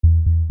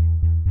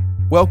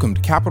Welcome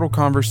to Capital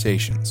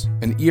Conversations,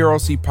 an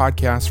ERLC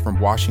podcast from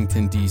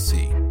Washington,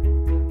 D.C.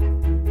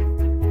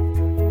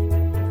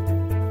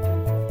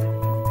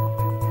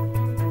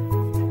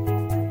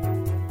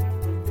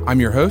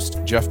 I'm your host,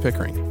 Jeff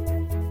Pickering.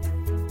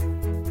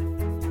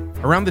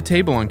 Around the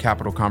table on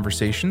Capital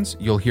Conversations,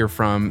 you'll hear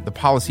from the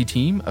policy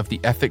team of the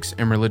Ethics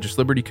and Religious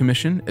Liberty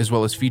Commission, as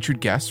well as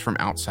featured guests from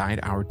outside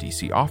our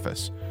D.C.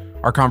 office.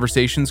 Our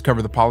conversations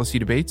cover the policy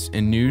debates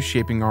and news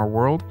shaping our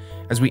world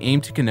as we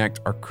aim to connect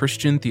our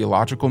Christian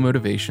theological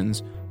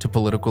motivations to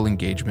political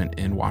engagement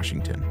in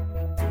Washington.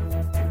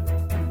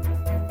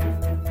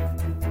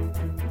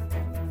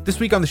 This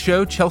week on the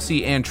show,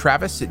 Chelsea and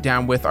Travis sit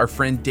down with our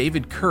friend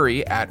David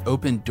Curry at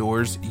Open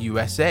Doors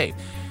USA.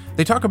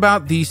 They talk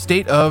about the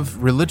state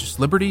of religious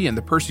liberty and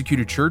the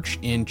persecuted church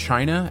in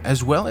China,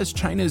 as well as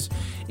China's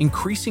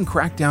increasing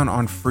crackdown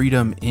on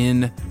freedom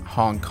in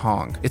Hong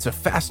Kong. It's a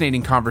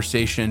fascinating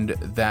conversation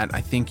that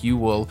I think you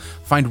will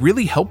find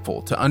really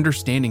helpful to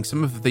understanding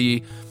some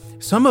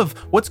of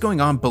what's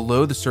going on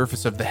below the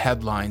surface of the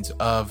headlines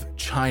of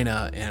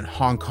China and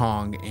Hong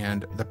Kong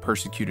and the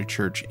persecuted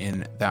church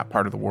in that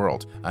part of the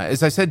world.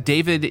 As I said,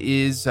 David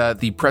is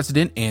the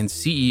president and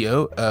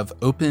CEO of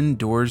Open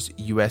Doors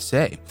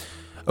USA.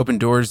 Open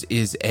Doors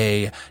is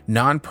a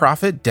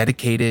nonprofit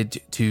dedicated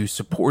to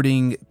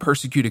supporting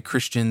persecuted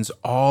Christians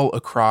all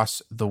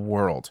across the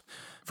world.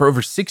 For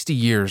over 60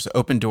 years,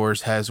 Open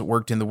Doors has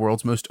worked in the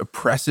world's most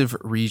oppressive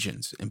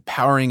regions,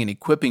 empowering and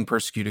equipping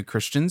persecuted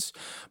Christians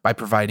by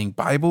providing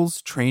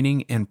Bibles,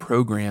 training, and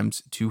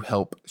programs to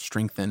help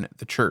strengthen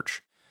the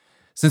church.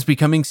 Since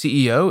becoming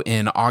CEO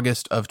in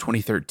August of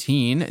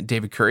 2013,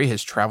 David Curry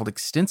has traveled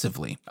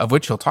extensively, of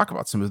which he'll talk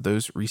about some of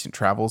those recent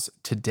travels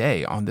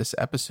today on this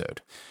episode.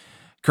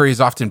 Curry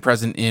is often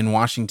present in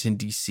Washington,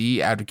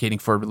 D.C., advocating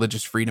for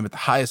religious freedom at the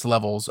highest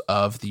levels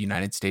of the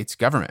United States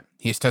government.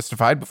 He has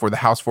testified before the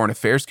House Foreign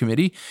Affairs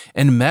Committee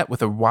and met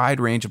with a wide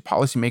range of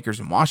policymakers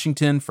in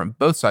Washington from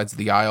both sides of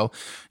the aisle,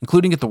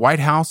 including at the White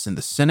House and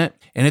the Senate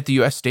and at the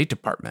U.S. State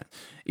Department.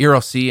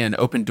 ERLC and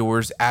Open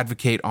Doors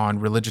advocate on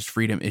religious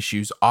freedom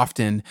issues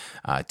often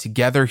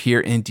together here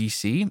in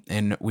D.C.,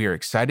 and we are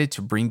excited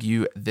to bring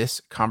you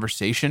this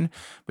conversation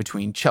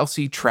between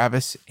Chelsea,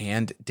 Travis,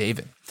 and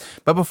David.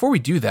 But before we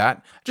do that,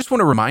 I just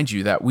want to remind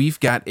you that we've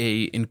got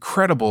an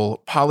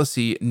incredible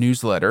policy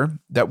newsletter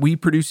that we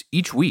produce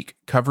each week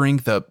covering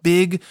the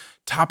big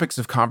topics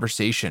of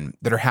conversation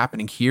that are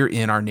happening here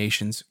in our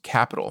nation's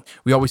capital.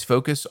 We always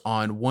focus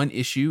on one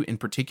issue in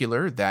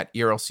particular that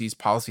ERLC's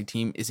policy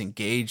team is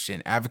engaged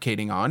in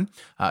advocating on.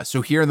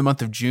 So here in the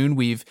month of June,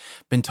 we've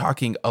been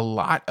talking a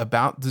lot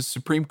about the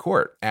Supreme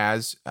Court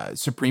as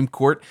Supreme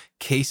Court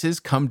cases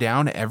come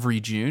down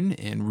every June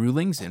in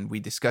rulings, and we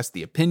discuss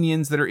the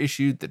opinions that are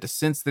issued, the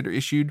dissents that are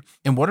issued,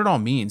 and what it all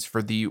means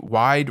for the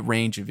wide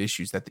range of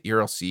issues that the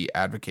ERLC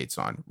advocates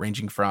on,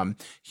 ranging from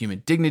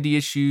human dignity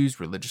issues,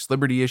 religious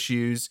liberty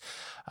issues,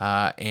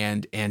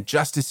 and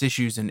justice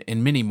issues, and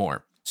many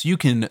more. So you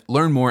can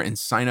learn more and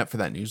sign up for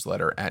that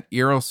newsletter at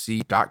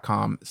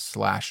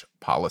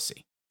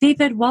erlc.com/policy.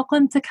 David,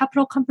 welcome to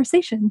Capital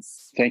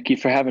Conversations. Thank you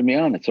for having me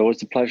on. It's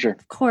always a pleasure.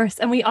 Of course.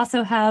 And we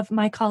also have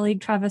my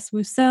colleague, Travis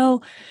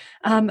Wousseau,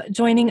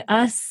 joining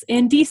us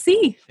in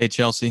D.C. Hey,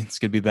 Chelsea. It's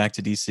good to be back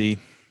to D.C.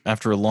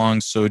 after a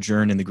long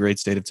sojourn in the great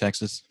state of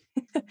Texas.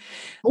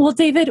 Well,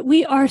 David,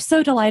 we are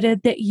so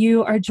delighted that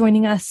you are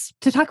joining us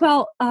to talk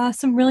about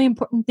some really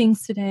important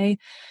things today.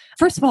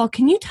 First of all,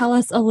 can you tell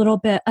us a little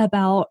bit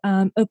about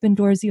Open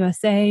Doors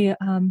USA,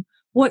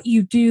 what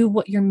you do,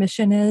 what your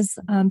mission is,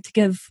 to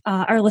give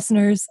our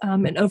listeners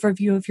an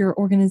overview of your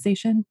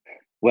organization?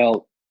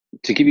 Well,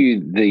 to give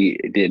you the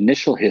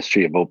initial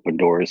history of Open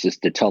Doors is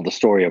to tell the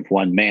story of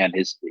one man.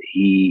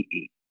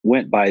 He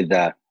went by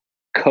the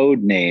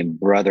code name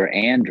Brother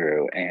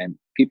Andrew, and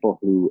people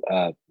who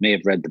may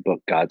have read the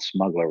book God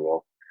Smuggler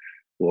will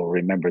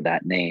remember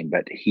that name.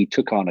 But he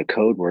took on a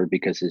code word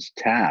because his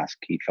task,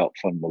 he felt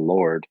from the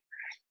Lord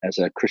as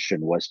a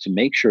Christian, was to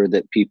make sure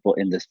that people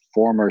in the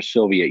former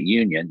Soviet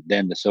Union,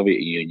 then the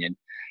Soviet Union,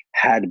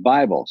 had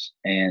Bibles.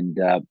 And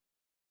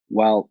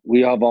while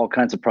we have all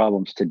kinds of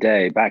problems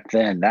today, back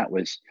then that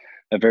was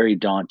a very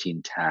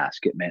daunting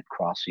task. It meant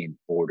crossing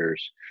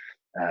borders.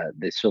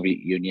 The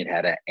Soviet Union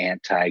had an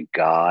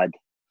anti-God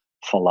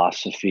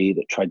philosophy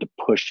that tried to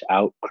push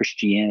out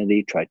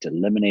Christianity, tried to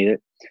eliminate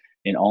it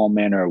in all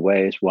manner of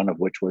ways, one of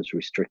which was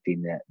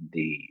restricting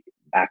the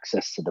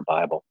access to the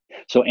Bible.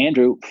 So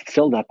Andrew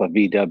filled up a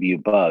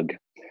VW Bug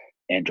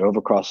and drove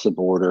across the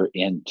border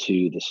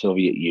into the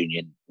Soviet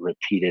Union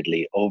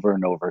repeatedly over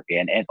and over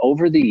again. And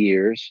over the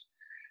years,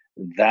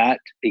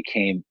 that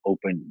became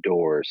Open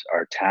Doors,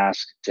 our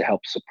task to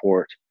help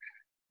support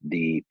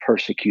the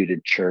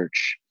persecuted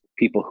church,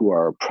 people who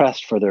are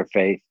oppressed for their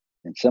faith.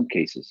 In some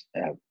cases,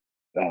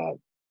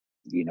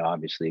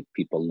 obviously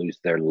people lose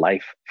their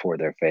life for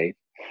their faith.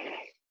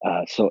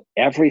 So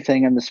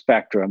everything in the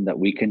spectrum that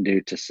we can do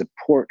to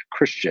support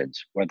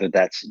Christians, whether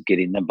that's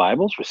getting them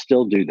Bibles, we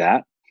still do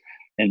that,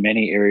 in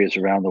many areas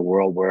around the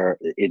world where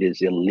it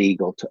is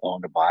illegal to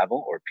own a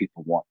Bible or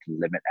people want to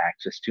limit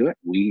access to it.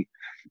 We,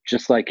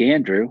 just like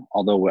Andrew,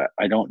 although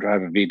I don't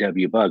drive a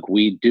VW Bug,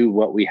 we do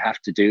what we have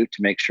to do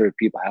to make sure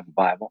people have a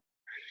Bible,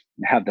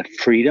 have the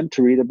freedom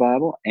to read a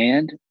Bible,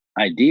 and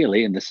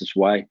ideally, and this is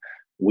why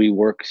we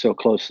work so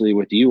closely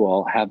with you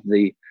all, have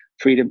the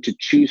freedom to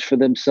choose for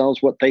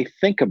themselves what they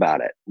think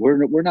about it.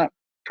 We're not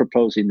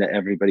proposing that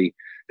everybody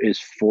is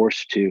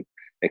forced to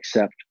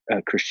accept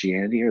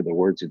Christianity or the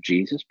words of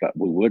Jesus, but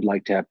we would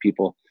like to have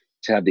people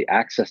to have the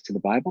access to the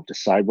Bible,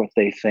 decide what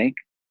they think,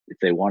 if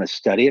they want to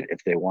study it,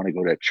 if they want to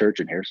go to a church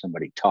and hear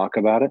somebody talk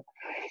about it.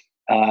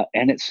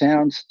 And it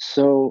sounds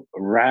so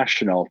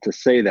rational to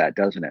say that,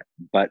 doesn't it?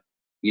 But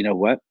you know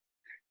what?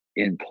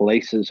 In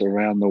places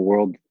around the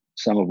world,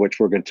 some of which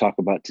we're going to talk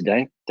about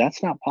today,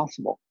 that's not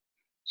possible.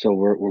 So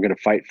we're going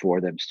to fight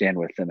for them, stand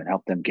with them, and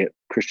help them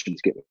Christians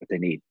get what they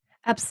need.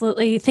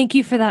 Absolutely. Thank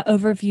you for that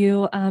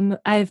overview.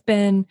 I've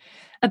been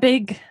a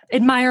big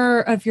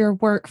admirer of your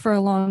work for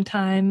a long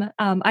time.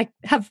 I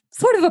have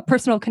sort of a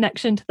personal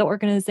connection to the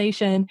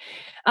organization.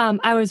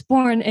 I was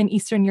born in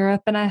Eastern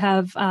Europe, and I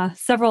have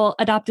several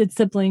adopted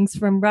siblings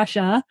from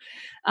Russia.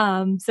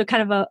 So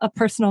kind of a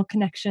personal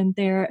connection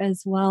there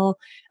as well.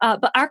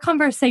 But our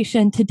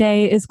conversation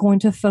today is going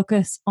to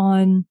focus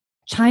on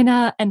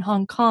China and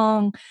Hong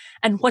Kong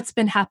and what's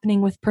been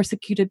happening with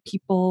persecuted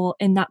people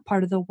in that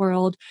part of the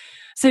world.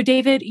 So,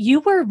 David, you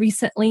were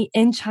recently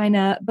in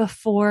China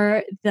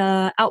before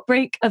the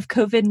outbreak of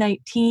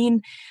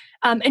COVID-19,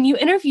 and you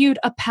interviewed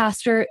a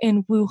pastor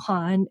in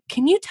Wuhan.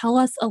 Can you tell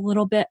us a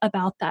little bit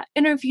about that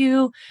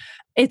interview?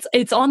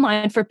 It's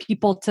online for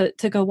people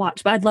to go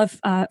watch, but I'd love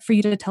for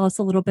you to tell us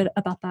a little bit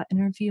about that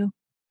interview.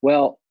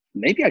 Well,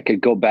 maybe I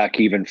could go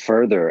back even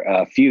further.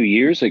 A few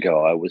years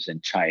ago, I was in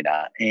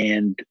China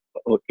and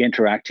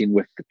interacting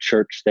with the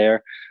church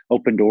there.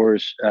 Open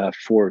Doors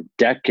for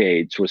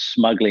decades was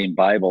smuggling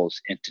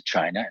Bibles into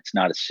China. It's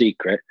not a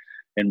secret.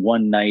 And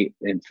one night,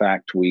 in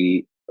fact,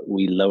 we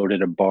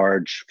loaded a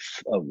barge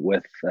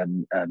with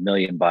a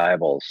million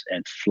Bibles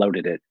and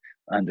floated it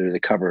under the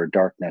cover of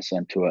darkness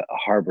into a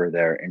harbor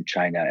there in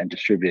China and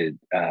distributed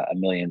a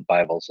million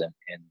Bibles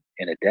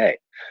in a day.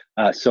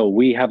 So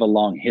we have a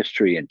long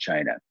history in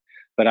China.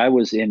 But I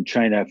was in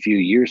China a few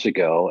years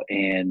ago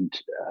and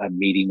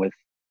meeting with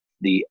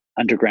the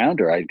underground,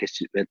 or I guess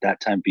at that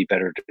time be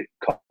better to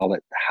call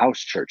it the house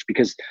church,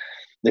 because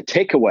the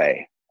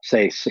takeaway,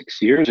 say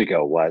 6 years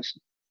ago, was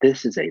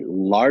this is a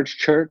large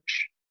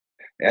church.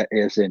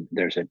 As in,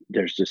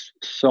 there's just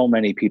so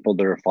many people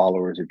that are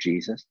followers of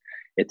Jesus.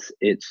 It's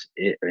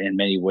in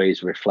many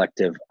ways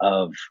reflective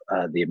of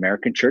the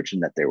American church,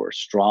 in that they were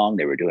strong,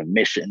 they were doing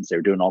missions, they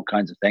were doing all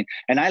kinds of things,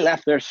 and I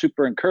left there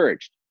super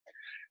encouraged.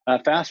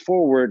 Fast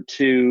forward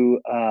to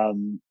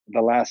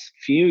the last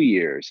few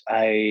years,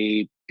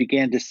 I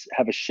began to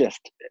have a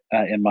shift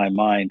in my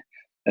mind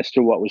as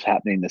to what was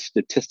happening. The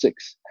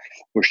statistics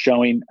were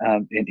showing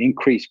an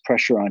increased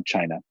pressure on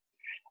China.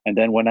 And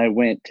then when I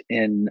went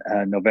in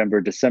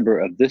November, December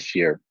of this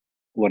year,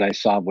 what I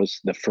saw was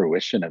the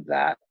fruition of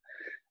that.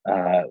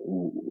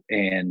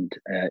 And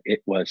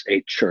it was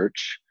a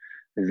church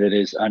that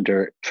is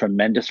under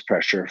tremendous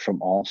pressure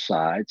from all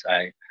sides.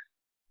 I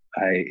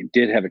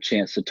did have a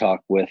chance to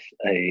talk with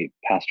a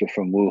pastor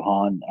from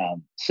Wuhan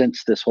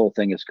since this whole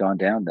thing has gone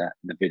down,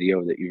 the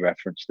video that you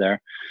referenced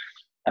there.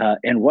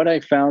 And what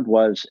I found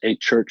was a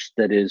church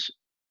that is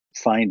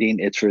finding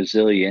its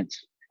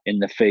resilience in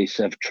the face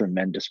of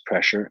tremendous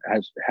pressure,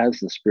 has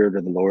the Spirit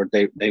of the Lord.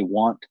 They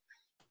want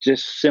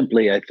just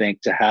simply, I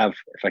think, to have,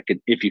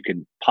 if you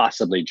could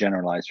possibly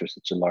generalize for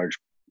such a large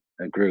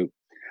group,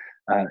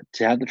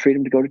 to have the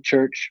freedom to go to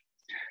church.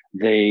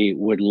 They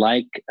would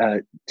like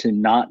to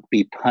not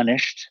be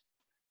punished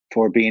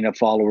for being a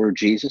follower of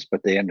Jesus,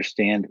 but they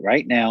understand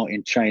right now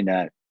in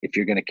China, if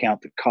you're going to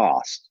count the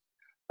cost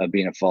of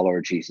being a follower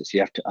of Jesus,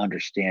 you have to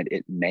understand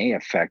it may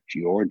affect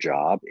your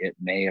job. It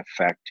may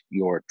affect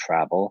your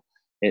travel.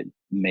 It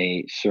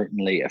may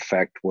certainly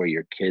affect where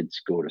your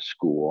kids go to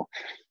school.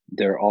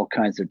 There are all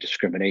kinds of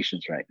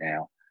discriminations right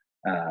now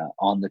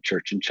on the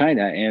church in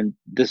China. And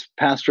this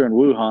pastor in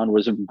Wuhan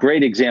was a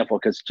great example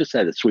because it just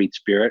had a sweet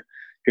spirit.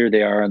 Here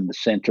they are in the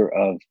center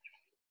of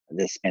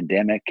this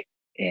pandemic,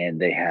 and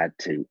they had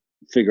to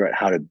figure out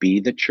how to be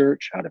the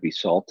church, how to be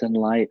salt and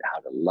light,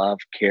 how to love,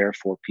 care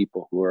for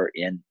people who are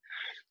in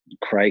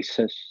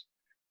crisis.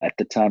 At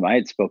the time I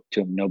had spoke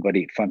to him,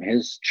 nobody from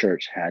his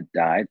church had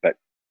died, but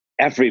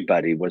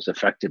everybody was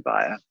affected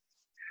by it.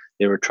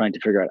 They were trying to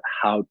figure out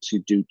how to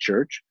do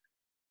church.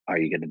 Are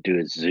you going to do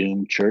a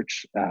Zoom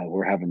church?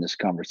 We're having this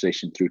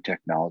conversation through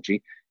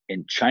technology.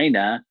 In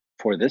China,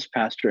 for this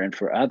pastor and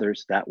for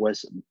others, that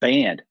was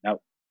banned. Now,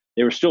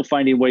 they were still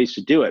finding ways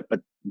to do it,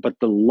 but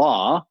the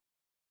law,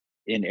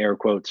 in air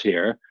quotes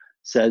here,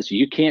 says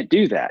you can't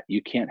do that.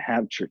 You can't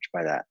have church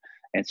by that.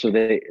 And so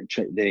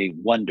they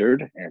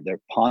wondered, and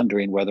they're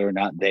pondering whether or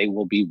not they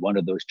will be one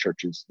of those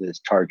churches that is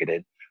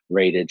targeted,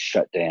 raided,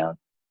 shut down.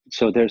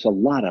 So there's a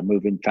lot of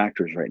moving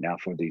factors right now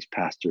for these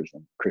pastors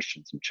and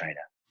Christians in China.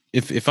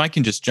 If I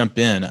can just jump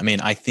in, I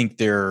mean, I think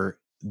there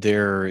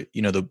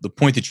the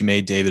point that you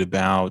made, David,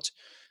 about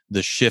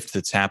the shift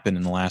that's happened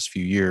in the last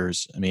few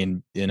years. I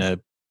mean, in a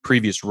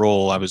previous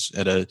role, I was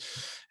at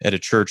a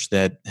church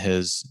that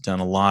has done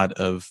a lot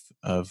of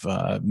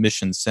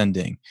mission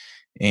sending,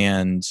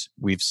 and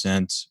we've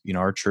sent,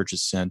 our church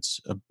has sent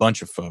a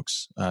bunch of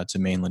folks to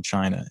mainland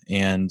China.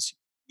 And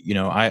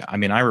I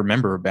mean, I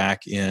remember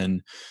back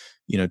in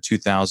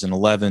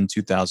 2011,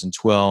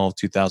 2012,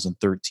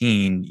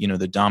 2013,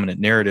 the dominant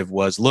narrative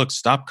was, look,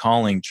 stop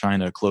calling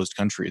China a closed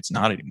country. It's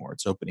not anymore.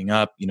 It's opening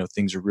up.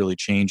 Things are really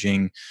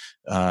changing.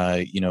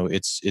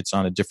 It's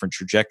on a different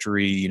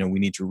trajectory. We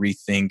need to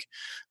rethink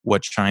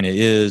what China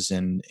is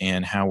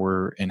and how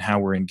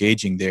we're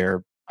engaging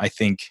there. I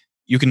think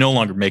you can no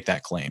longer make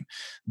that claim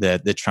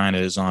that China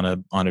is on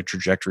a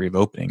trajectory of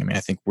opening. I mean,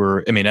 I think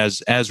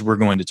as we're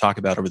going to talk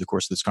about over the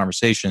course of this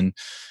conversation,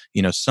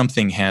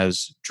 something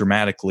has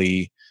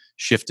dramatically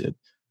shifted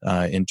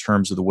in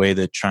terms of the way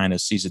that China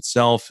sees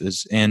itself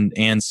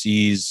and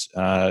sees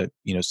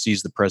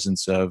the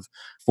presence of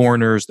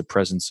foreigners, the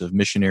presence of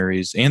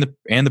missionaries, and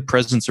the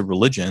presence of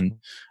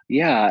religion.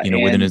 Yeah,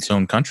 within its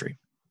own country.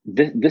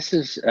 This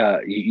is,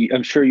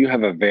 I'm sure you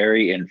have a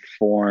very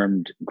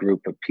informed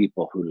group of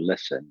people who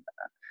listen.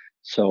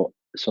 So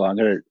I'm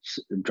going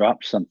to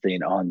drop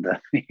something on the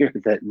here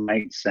that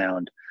might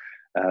sound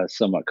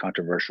somewhat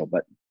controversial,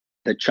 but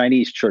the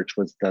Chinese church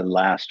was the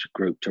last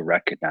group to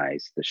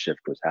recognize the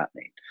shift was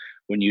happening.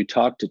 When you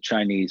talk to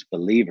Chinese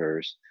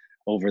believers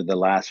over the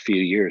last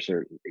few years,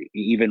 or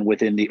even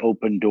within the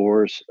Open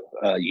Doors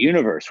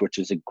universe, which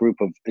is a group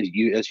of,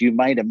 as you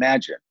might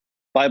imagine,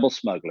 Bible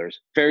smugglers,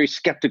 very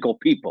skeptical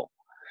people.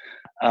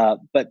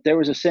 But there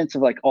was a sense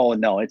of like, oh,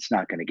 no, it's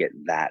not going to get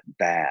that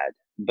bad.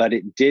 But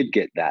it did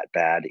get that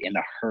bad in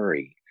a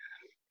hurry.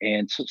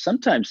 And so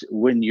sometimes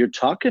when you're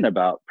talking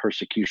about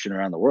persecution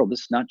around the world, this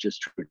is not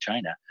just true of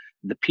China.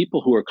 The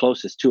people who are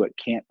closest to it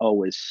can't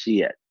always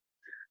see it.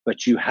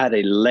 But you had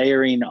a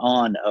layering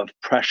on of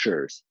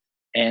pressures,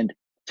 and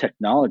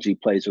technology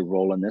plays a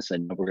role in this.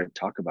 And we're going to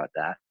talk about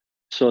that.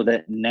 So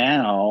that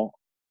now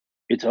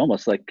it's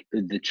almost like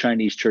the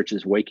Chinese church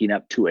is waking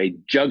up to a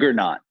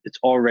juggernaut. It's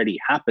already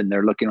happened.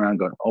 They're looking around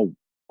going, oh,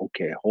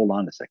 okay, hold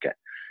on a second.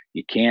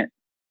 You can't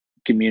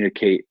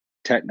communicate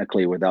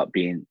technically without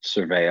being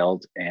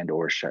surveilled and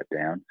or shut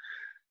down.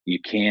 You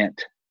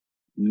can't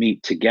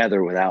meet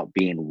together without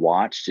being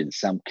watched, in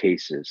some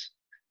cases,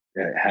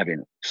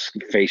 having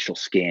facial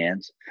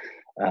scans.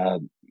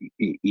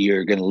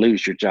 You're going to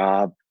lose your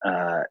job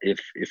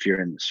if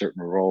you're in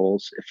certain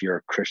roles, if you're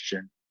a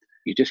Christian.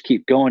 You just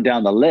keep going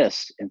down the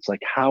list. And it's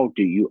like, how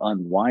do you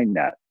unwind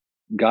that?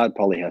 God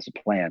probably has a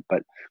plan,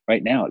 but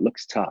right now it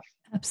looks tough.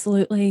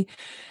 Absolutely.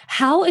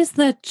 How is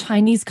the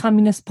Chinese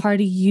Communist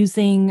Party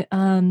using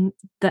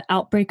the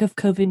outbreak of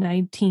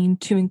COVID-19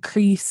 to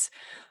increase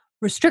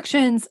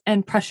restrictions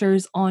and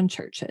pressures on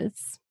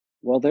churches?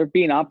 Well, they're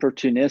being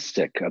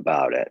opportunistic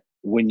about it.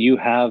 When you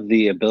have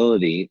the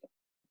ability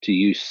to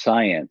use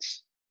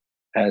science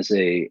as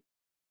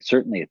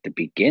certainly at the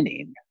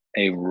beginning,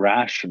 a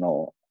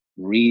rational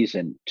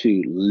reason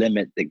to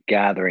limit the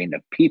gathering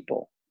of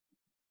people,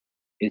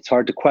 it's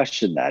hard to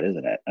question that,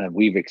 isn't it?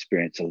 We've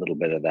experienced a little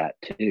bit of that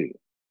too.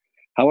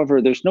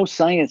 However, there's no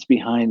science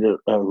behind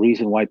a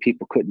reason why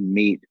people couldn't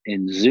meet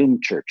in Zoom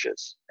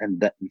churches,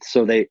 and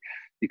so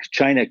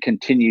China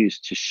continues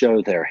to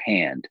show their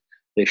hand.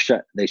 They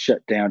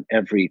shut down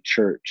every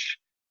church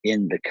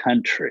in the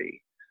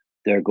country.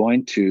 They're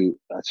going to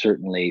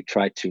certainly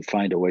try to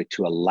find a way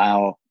to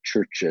allow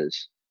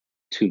churches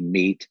to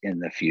meet in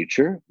the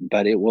future,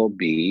 but it will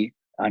be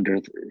under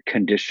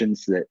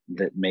conditions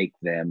that make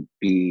them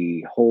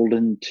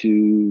beholden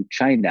to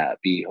China,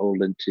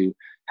 beholden to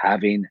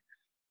having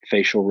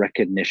facial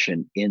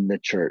recognition in the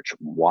church,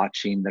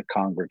 watching the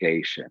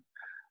congregation,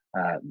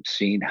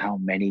 seeing how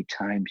many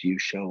times you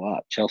show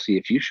up. Chelsea,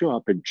 if you show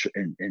up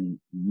in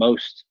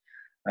most,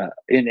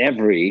 in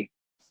every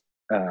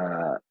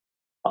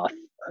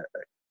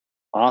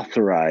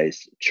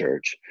authorized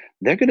church,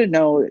 they're going to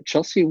know that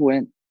Chelsea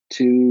went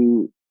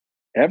to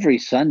every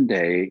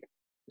Sunday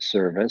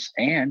service,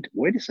 and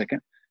wait a second,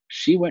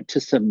 she went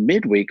to some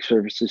midweek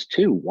services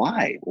too.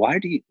 Why are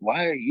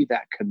you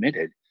that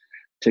committed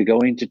to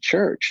going to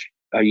church?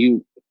 Are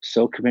you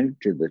so committed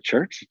to the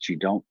church that you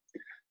don't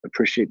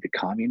appreciate the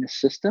communist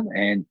system?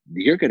 And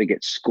you're going to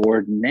get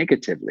scored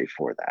negatively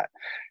for that.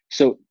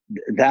 So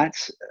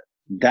that's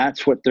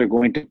what they're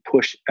going to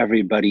push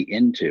everybody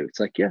into. It's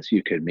like, yes,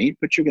 you could meet,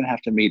 but you're going to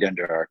have to meet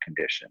under our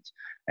conditions,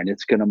 and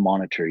it's going to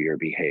monitor your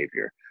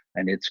behavior,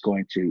 and it's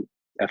going to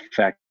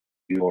affect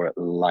your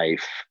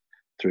life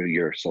through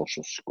your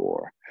social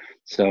score.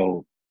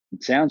 So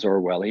it sounds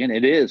Orwellian.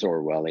 It is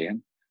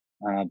Orwellian,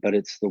 but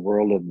it's the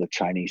world of the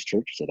Chinese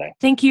church today.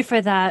 Thank you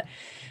for that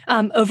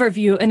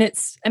overview. And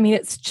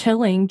it's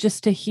chilling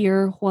just to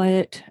hear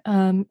what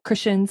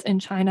Christians in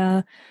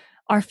China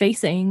are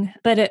facing.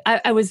 But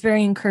I was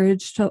very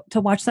encouraged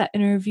to watch that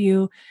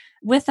interview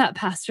with that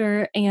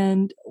pastor.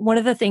 And one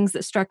of the things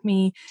that struck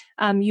me,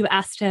 you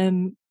asked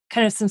him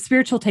kind of some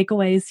spiritual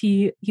takeaways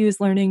he was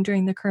learning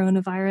during the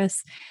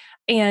coronavirus.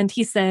 And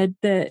he said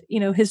that,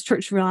 his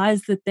church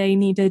realized that they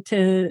needed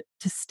to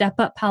step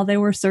up how they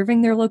were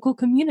serving their local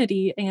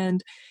community.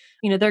 And,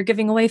 they're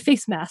giving away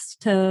face masks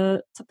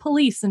to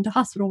police and to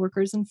hospital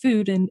workers and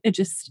food. And it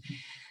just,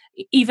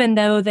 even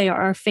though they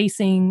are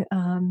facing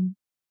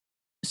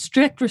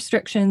strict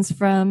restrictions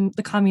from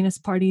the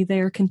Communist Party,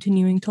 they are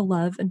continuing to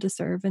love and to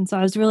serve. And so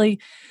I was really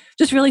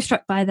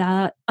struck by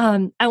that.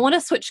 I want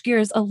to switch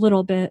gears a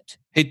little bit.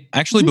 Hey,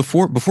 actually,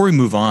 before we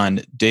move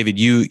on, David,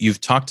 you've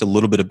talked a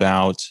little bit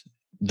about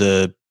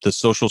the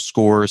social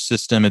score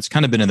system. It's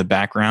kind of been in the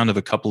background of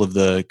a couple of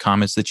the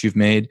comments that you've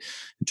made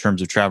in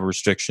terms of travel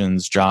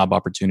restrictions, job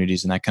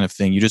opportunities, and that kind of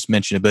thing. You just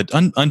mentioned it,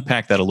 but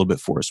unpack that a little bit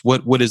for us.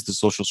 What is the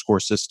social score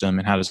system,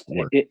 and how does it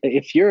work?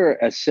 If you're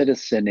a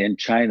citizen in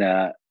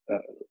China,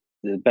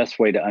 the best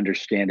way to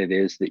understand it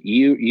is that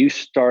you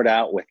start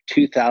out with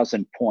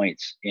 2,000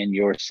 points in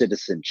your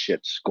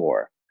citizenship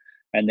score,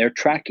 and they're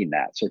tracking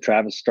that. So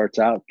Travis starts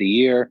out the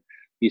year,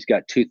 he's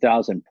got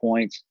 2,000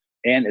 points,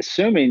 and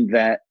assuming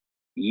that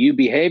you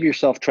behave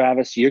yourself,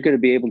 Travis, you're going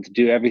to be able to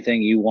do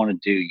everything you want to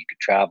do. You could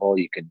travel,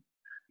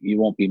 you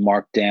won't be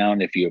marked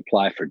down if you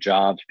apply for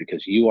jobs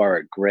because you are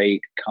a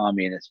great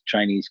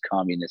Chinese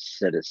communist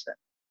citizen.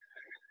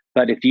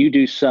 But if you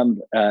do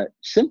some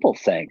simple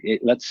thing,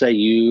 let's say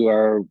you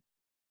are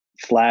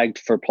flagged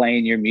for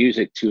playing your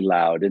music too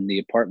loud in the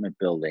apartment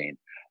building,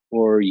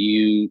 or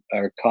you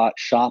are caught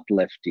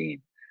shoplifting,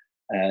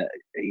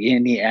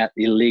 any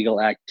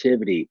illegal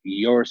activity,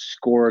 your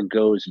score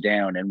goes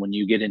down. And when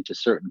you get into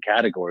certain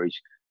categories,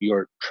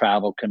 your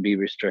travel can be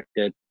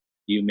restricted.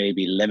 You may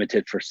be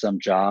limited for some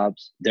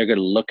jobs. They're going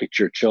to look at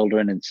your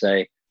children and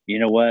say, you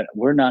know what,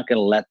 we're not going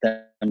to let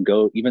them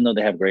go. Even though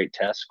they have great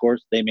test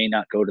scores, they may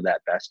not go to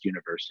that best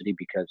university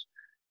because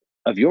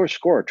of your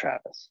score,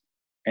 Travis.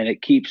 And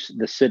it keeps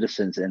the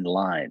citizens in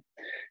line.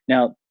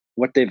 Now,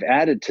 what they've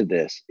added to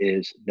this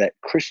is that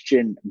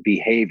Christian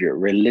behavior,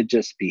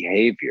 religious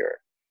behavior,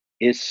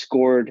 is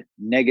scored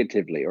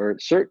negatively, or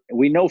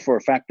we know for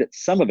a fact that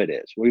some of it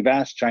is. We've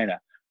asked China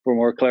for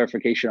more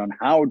clarification on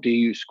how do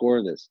you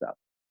score this stuff.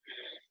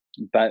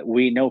 But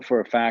we know for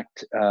a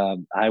fact,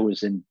 when I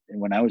was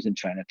in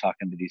China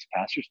talking to these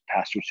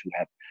pastors who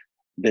have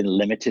been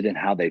limited in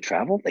how they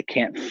travel. They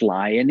can't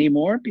fly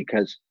anymore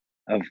because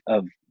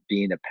of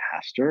being a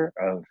pastor,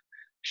 of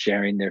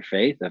sharing their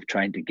faith, of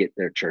trying to get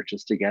their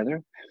churches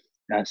together.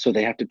 So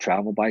they have to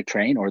travel by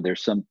train, or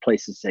there's some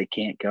places they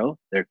can't go.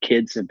 Their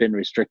kids have been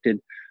restricted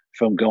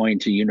from going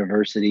to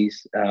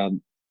universities,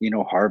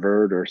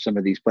 Harvard or some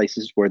of these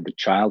places where the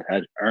child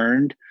had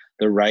earned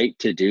the right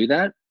to do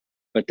that,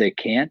 but they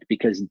can't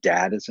because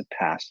dad is a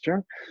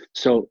pastor.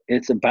 So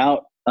it's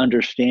about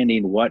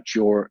understanding that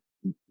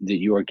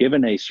you are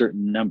given a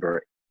certain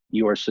number,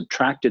 you are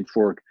subtracted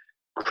for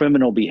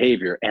criminal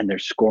behavior, and they're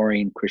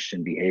scoring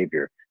Christian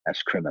behavior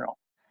as criminal.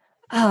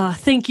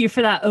 Thank you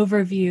for that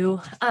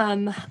overview.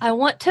 I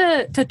want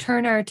to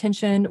turn our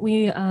attention.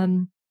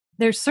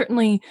 There's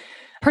certainly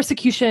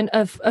persecution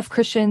of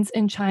Christians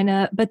in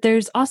China, but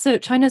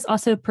China's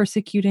also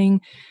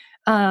persecuting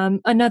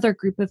another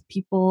group of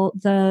people,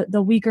 the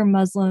Uyghur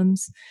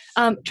Muslims.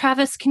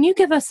 Travis, can you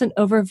give us an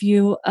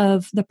overview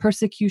of the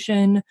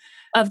persecution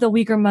of the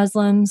Uyghur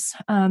Muslims?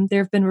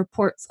 There have been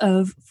reports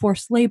of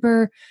forced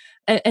labor,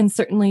 and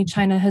certainly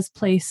China has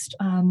placed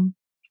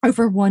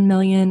over 1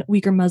 million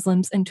Uyghur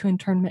Muslims into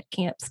internment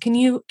camps. Can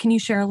you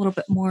share a little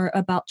bit more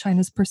about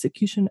China's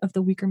persecution of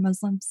the Uyghur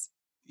Muslims?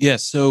 Yeah,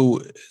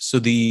 so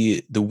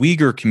the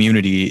Uyghur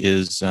community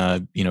is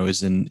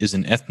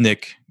an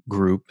ethnic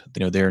group.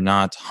 They're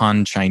not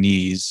Han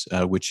Chinese,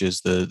 which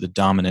is the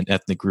dominant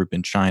ethnic group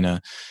in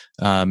China,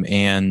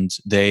 and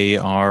they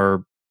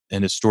are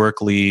an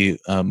historically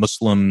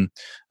Muslim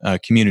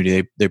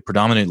community. They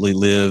predominantly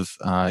live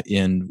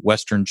in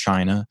Western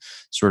China,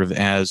 sort of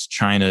as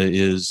China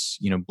is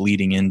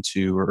bleeding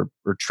into or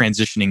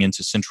transitioning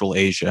into Central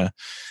Asia.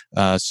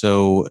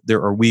 So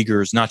there are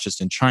Uyghurs not just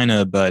in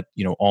China, but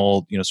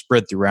all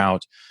spread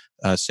throughout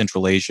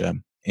Central Asia.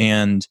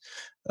 And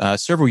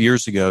several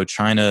years ago,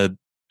 China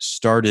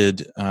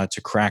started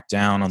to crack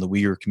down on the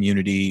Uyghur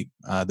community.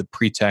 The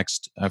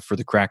pretext for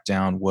the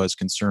crackdown was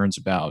concerns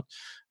about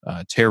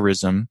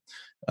terrorism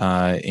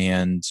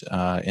and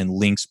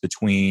links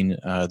between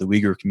the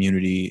Uyghur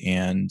community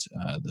and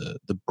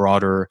the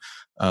broader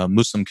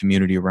Muslim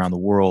community around the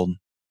world.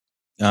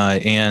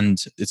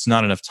 And it's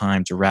not enough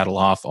time to rattle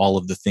off all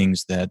of the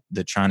things that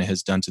China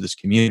has done to this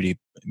community.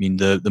 I mean,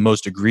 the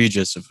most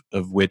egregious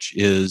of which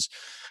is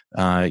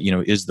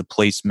the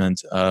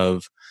placement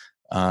of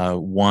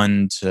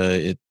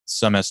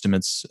some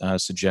estimates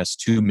suggest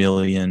 2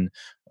 million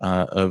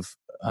of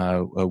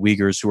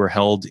Uyghurs who are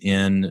held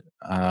in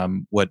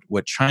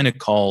what China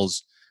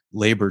calls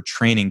labor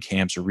training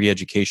camps or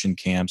re-education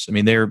camps. I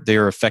mean, they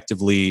are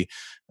effectively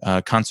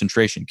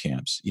concentration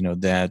camps.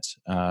 That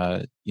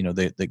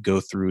go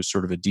through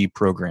sort of a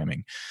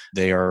deprogramming.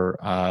 They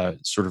are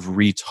sort of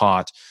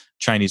retaught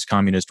Chinese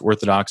communist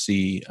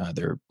orthodoxy.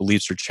 Their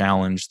beliefs are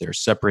challenged. They're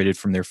separated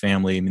from their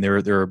family. I mean, there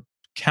are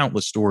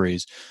countless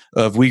stories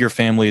of Uyghur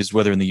families,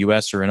 whether in the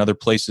U.S. or in other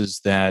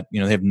places, that they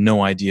have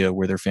no idea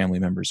where their family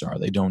members are.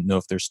 They don't know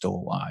if they're still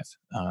alive.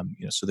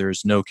 So there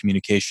is no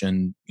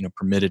communication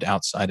permitted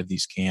outside of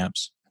these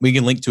camps. We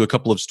can link to a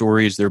couple of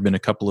stories. There have been a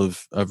couple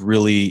of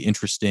really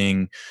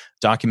interesting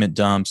document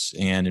dumps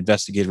and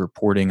investigative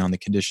reporting on the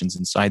conditions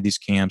inside these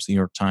camps. The New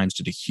York Times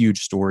did a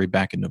huge story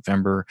back in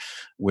November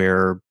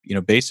where,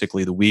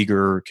 basically the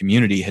Uyghur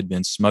community had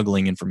been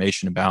smuggling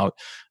information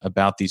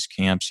about these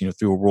camps,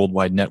 through a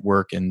worldwide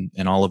network, and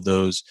all of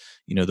those,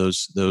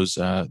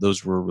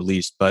 those were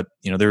released. But,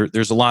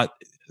 there's a lot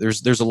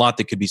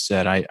that could be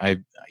said.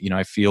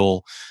 I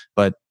feel,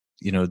 but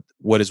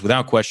what is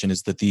without question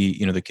is that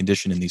the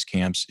condition in these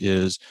camps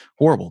is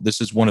horrible. This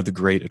is one of the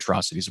great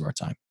atrocities of our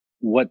time.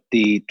 What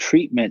the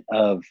treatment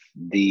of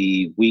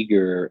the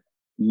Uyghur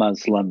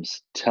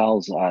Muslims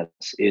tells us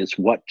is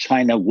what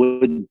China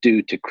would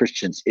do to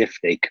Christians if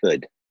they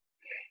could.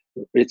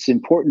 It's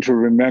important to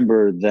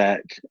remember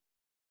that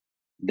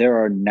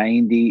there are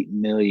 90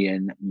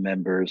 million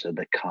members of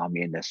the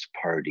Communist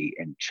Party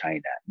in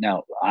China.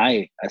 Now,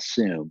 I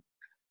assume,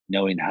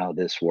 knowing how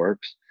this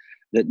works,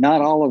 that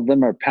not all of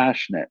them are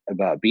passionate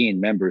about being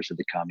members of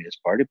the Communist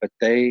Party, but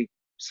they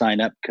sign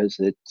up because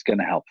it's going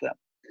to help them.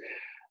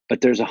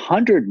 But there's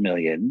 100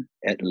 million,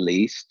 at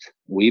least,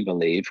 we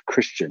believe,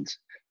 Christians,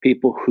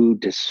 people who,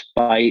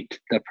 despite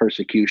the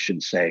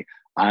persecution, say,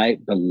 I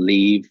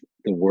believe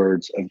the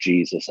words of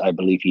Jesus. I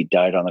believe he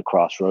died on the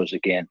cross, rose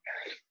again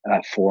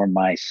for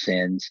my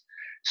sins.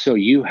 So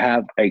you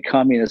have a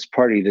Communist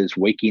Party that is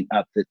waking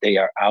up that they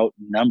are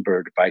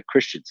outnumbered by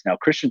Christians. Now,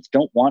 Christians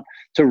don't want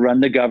to run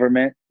the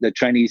government. The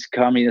Chinese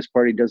Communist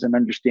Party doesn't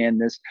understand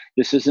this.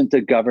 This isn't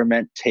a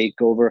government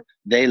takeover.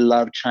 They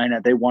love China.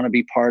 They want to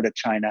be part of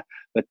China,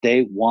 but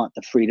they want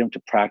the freedom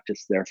to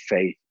practice their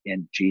faith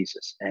in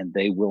Jesus, and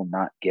they will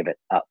not give it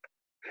up.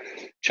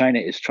 China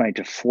is trying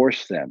to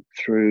force them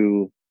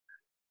through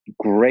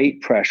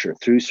great pressure,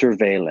 through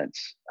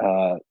surveillance,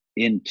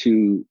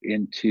 into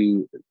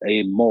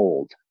a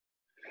mold.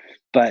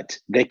 But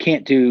they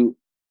can't do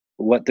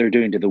what they're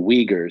doing to the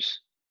Uyghurs,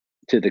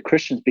 to the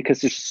Christians,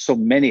 because there's so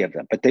many of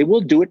them. But they will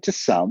do it to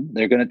some.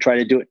 They're going to try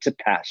to do it to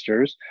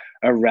pastors,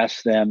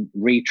 arrest them,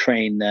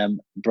 retrain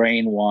them,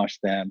 brainwash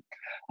them.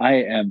 I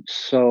am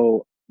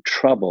so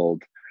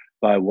troubled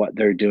by what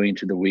they're doing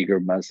to the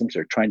Uyghur Muslims.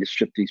 They're trying to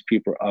strip these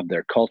people of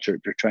their culture.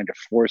 They're trying to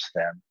force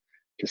them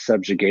to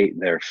subjugate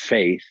their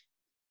faith.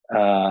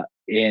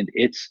 And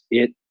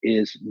it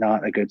is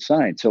not a good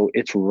sign. So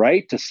it's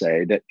right to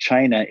say that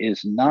China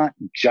is not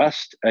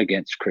just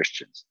against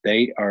Christians.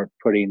 They are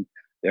putting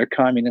their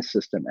communist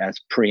system as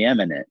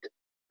preeminent.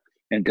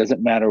 And it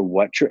doesn't matter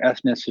what your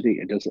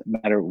ethnicity, it doesn't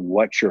matter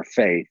what your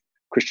faith.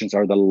 Christians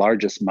are the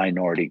largest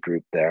minority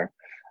group there.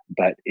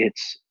 But it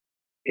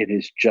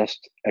is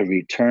just a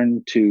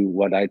return to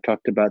what I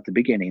talked about at the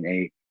beginning,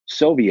 a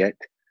Soviet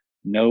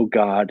no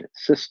God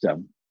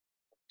system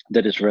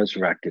that is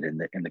resurrected in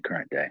the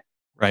current day.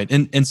 Right.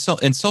 And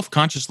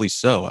self-consciously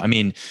so. I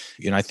mean,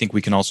 I think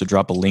we can also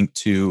drop a link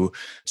to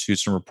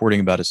some reporting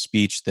about a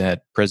speech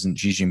that President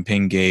Xi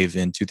Jinping gave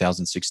in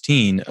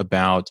 2016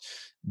 about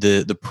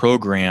the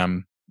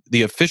program,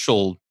 the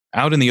official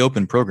out in the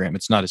open program.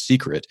 It's not a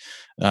secret,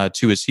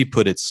 to, as he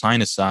put it,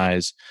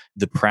 sinicize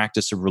the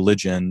practice of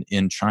religion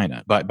in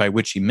China, by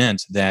which he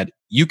meant that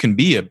you can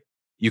be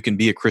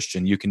a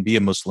Christian, you can be a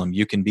Muslim,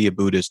 you can be a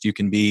Buddhist, you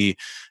can be,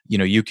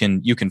 you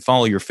can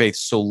follow your faith,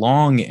 so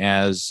long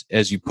as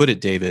you put it,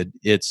 David,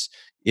 it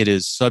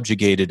is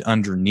subjugated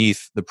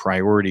underneath the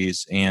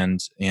priorities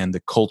and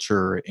the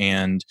culture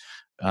and,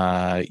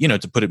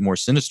 to put it more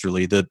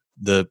sinisterly,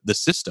 the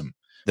system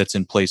that's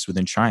in place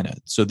within China.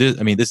 So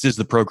this is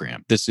the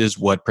program. This is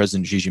what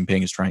President Xi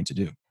Jinping is trying to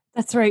do.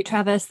 That's right,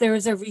 Travis. There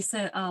was a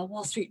recent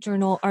Wall Street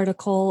Journal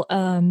article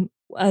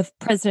of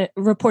President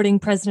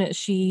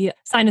Xi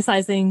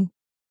sinicizing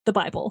the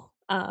Bible.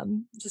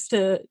 Just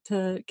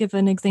to give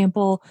an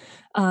example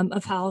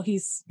of how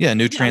he's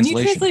new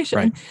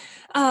translation.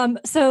 Right.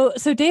 So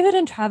David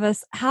and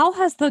Travis, how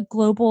has the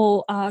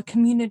global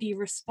community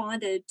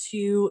responded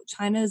to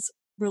China's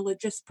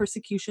religious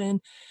persecution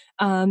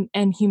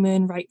and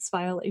human rights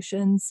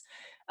violations?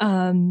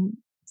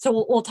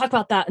 So we'll talk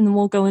about that, and then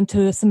we'll go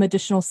into some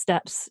additional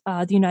steps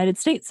the United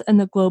States and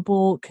the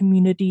global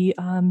community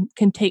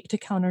can take to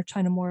counter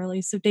China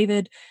morally. So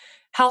David,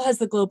 how has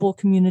the global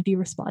community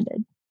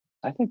responded?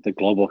 I think the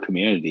global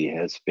community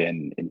has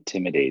been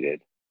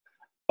intimidated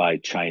by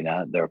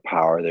China, their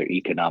power, their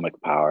economic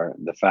power,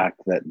 the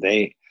fact that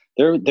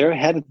they're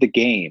ahead of the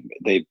game.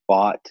 They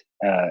bought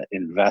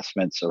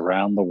investments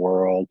around the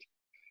world,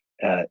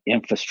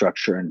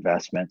 infrastructure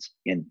investments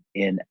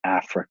in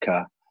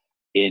Africa,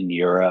 in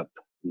Europe.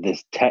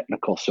 This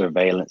technical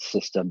surveillance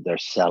system, they're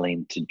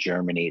selling to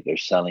Germany, they're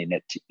selling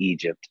it to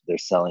Egypt, they're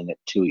selling it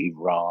to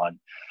Iran.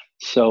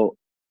 So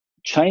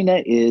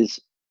China is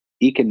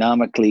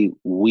economically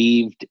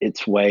weaved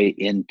its way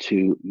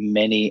into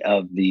many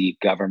of the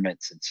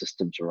governments and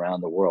systems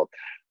around the world,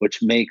 which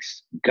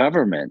makes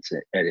governments,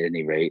 at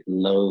any rate,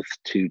 loath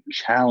to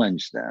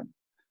challenge them.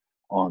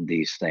 on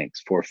these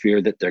things for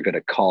fear that they're going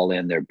to call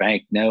in their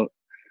banknote,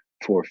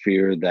 for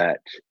fear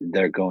that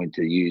they're going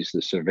to use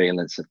the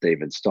surveillance that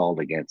they've installed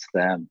against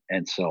them,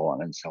 and so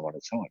on and so on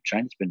and so on.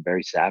 China's been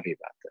very savvy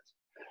about this.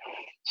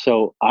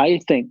 So I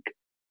think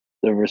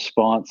the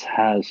response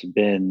has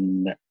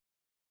been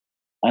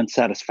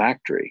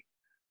unsatisfactory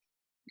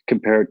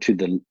compared to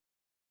the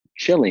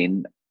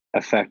chilling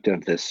effect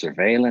of this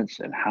surveillance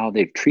and how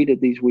they've treated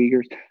these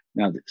Uyghurs.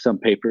 Now, some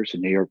papers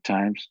in New York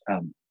Times,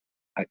 in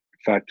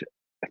fact,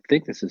 I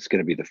think this is going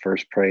to be the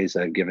first praise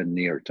I've given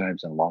New York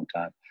Times in a long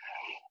time.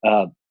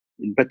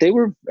 But they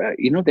were,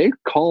 they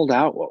called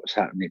out what was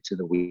happening to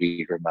the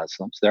Uyghur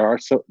Muslims. There are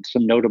some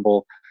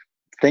notable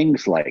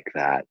things like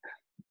that.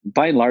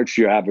 By and large,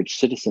 your average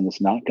citizen is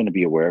not going to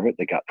be aware of it.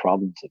 They got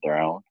problems of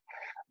their own.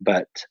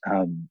 But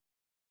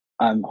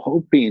I'm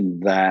hoping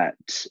that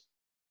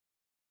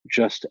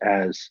just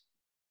as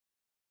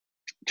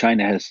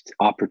China has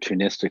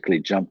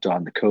opportunistically jumped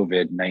on the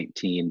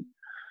COVID-19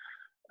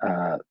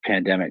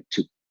 pandemic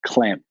to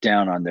clamp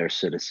down on their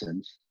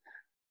citizens,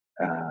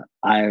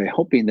 I'm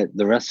hoping that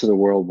the rest of the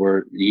world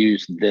will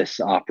use this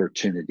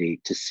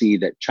opportunity to see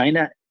that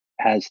China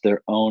has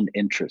their own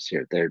interests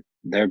here.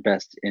 Their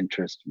best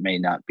interest may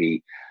not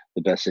be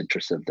the best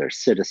interest of their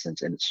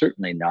citizens, and it's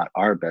certainly not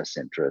our best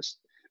interest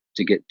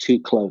to get too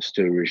close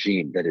to a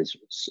regime that is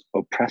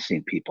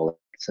oppressing people at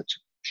such a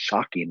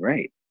shocking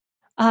rate.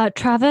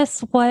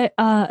 Travis, what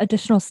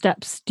additional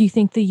steps do you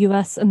think the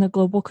U.S. and the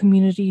global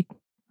community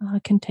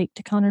can take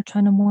to counter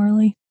China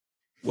morally?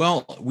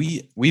 Well,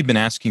 we've been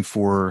asking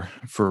for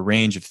a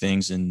range of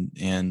things, and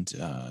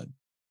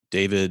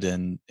David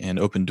and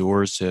Open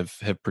Doors have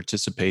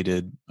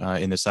participated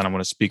in this. I don't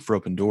want to speak for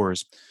Open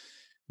Doors,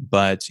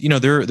 but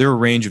there are a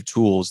range of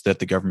tools that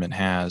the government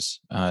has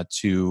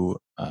to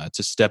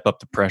step up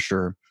the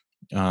pressure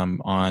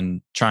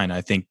on China.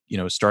 I think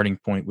a starting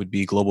point would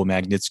be global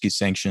Magnitsky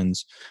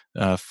sanctions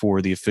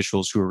for the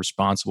officials who are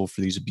responsible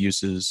for these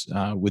abuses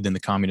within the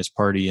Communist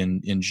Party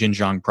in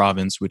Xinjiang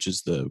province, which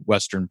is the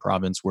western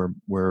province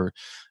where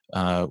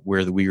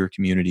the Uyghur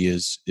community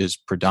is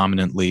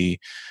predominantly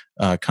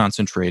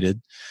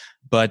concentrated.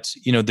 But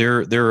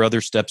there are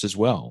other steps as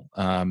well.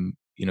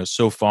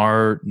 So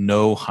far,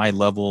 no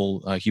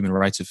high-level human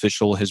rights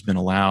official has been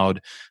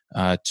allowed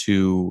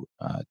to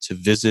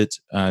visit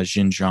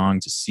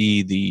Xinjiang to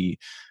see the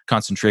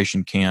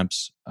concentration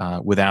camps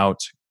without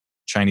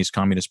Chinese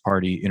Communist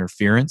Party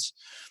interference.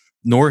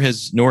 Nor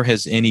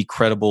has any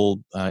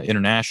credible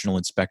international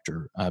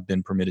inspector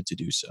been permitted to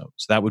do so.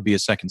 So that would be a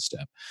second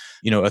step.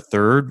 A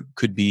third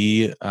could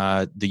be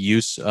the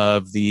use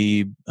of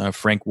the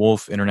Frank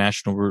Wolf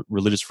International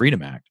Religious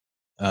Freedom Act,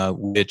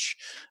 which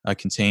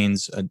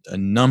contains a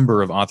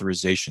number of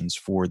authorizations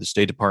for the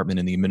State Department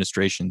and the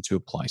administration to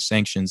apply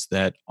sanctions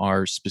that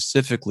are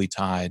specifically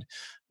tied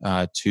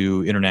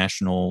to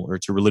international or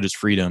to religious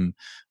freedom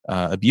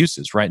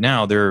abuses. Right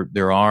now,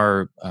 there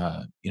are,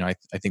 I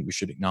think we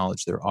should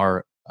acknowledge there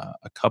are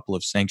a couple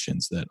of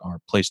sanctions that are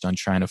placed on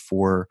China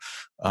for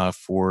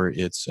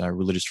its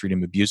religious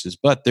freedom abuses,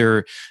 but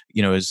they're,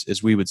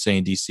 as we would say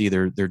in DC,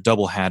 they're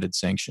double-hatted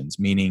sanctions,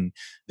 meaning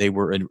they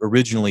were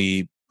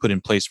originally put in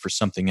place for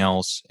something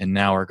else, and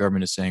now our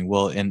government is saying,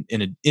 well, and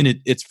in it,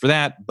 it's for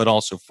that, but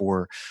also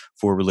for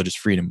religious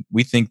freedom.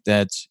 We think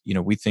that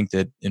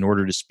in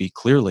order to speak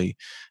clearly,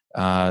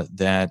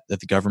 that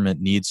the government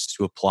needs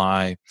to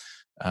apply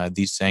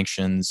these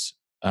sanctions,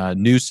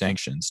 new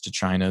sanctions to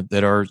China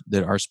that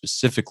are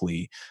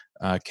specifically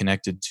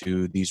connected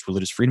to these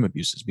religious freedom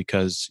abuses,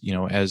 because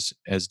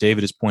as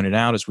David has pointed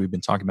out, as we've been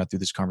talking about through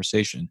this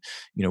conversation,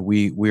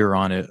 we are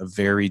on a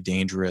very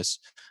dangerous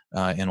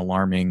and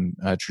alarming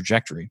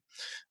trajectory.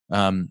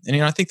 And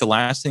I think the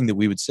last thing that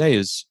we would say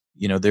is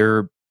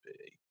the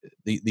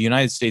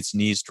United States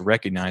needs to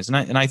recognize,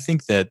 and I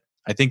think that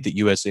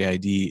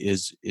USAID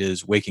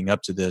is waking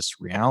up to this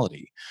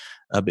reality,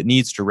 but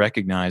needs to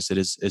recognize that,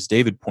 as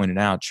David pointed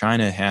out,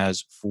 China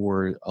has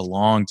for a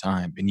long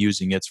time been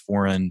using its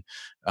foreign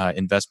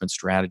investment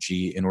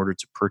strategy in order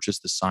to purchase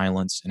the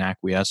silence and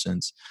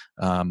acquiescence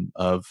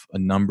of a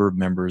number of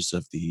members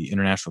of the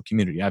international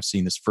community. I've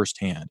seen this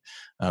firsthand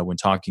when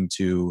talking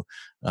to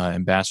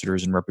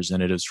ambassadors and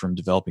representatives from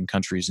developing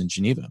countries in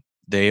Geneva.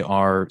 They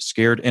are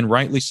scared, and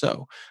rightly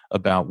so,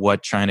 about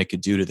what China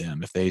could do to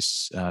them if they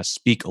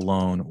speak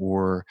alone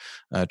or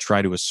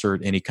try to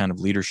assert any kind of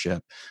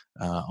leadership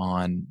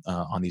on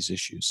these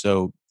issues.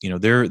 So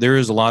there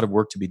is a lot of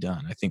work to be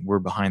done. I think we're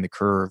behind the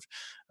curve.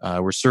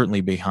 We're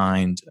certainly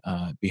behind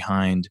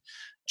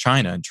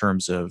China in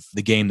terms of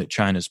the game that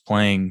China is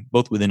playing,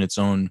 both within its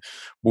own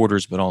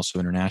borders but also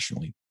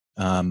internationally.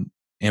 And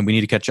we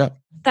need to catch up.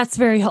 That's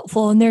very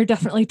helpful, and there are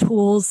definitely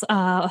tools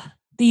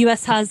the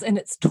U.S. has in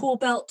its tool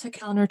belt to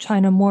counter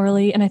China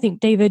morally. And I think,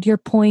 David, your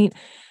point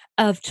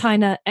of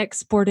China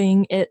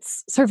exporting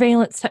its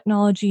surveillance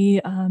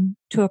technology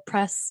to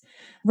oppress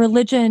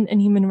religion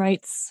and human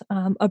rights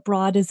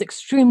abroad is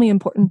extremely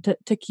important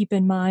to keep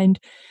in mind.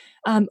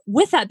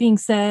 With that being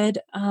said,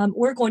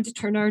 we're going to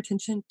turn our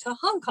attention to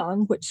Hong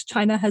Kong, which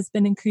China has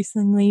been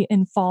increasingly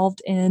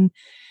involved in.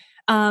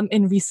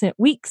 in recent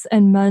weeks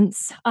and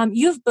months.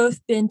 You've both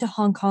been to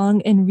Hong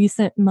Kong in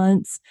recent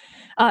months.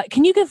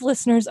 Can you give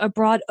listeners a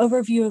broad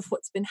overview of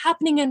what's been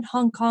happening in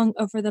Hong Kong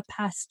over the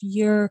past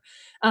year?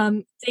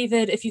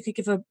 David, if you could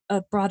give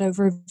a broad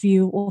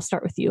overview, we'll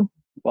start with you.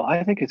 Well,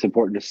 I think it's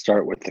important to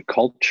start with the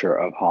culture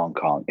of Hong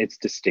Kong. It's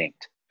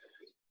distinct.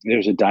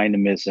 There's a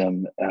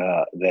dynamism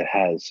that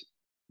has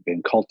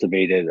been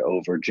cultivated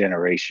over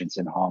generations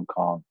in Hong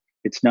Kong.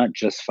 It's not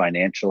just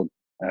financial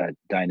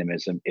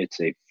dynamism; it's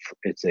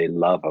a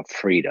love of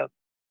freedom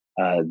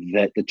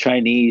that the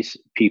Chinese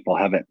people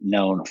haven't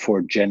known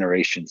for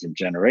generations and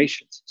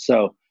generations.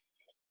 So,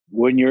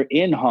 when you're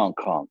in Hong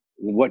Kong,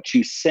 what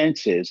you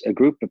sense is a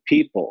group of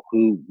people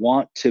who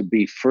want to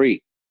be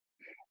free,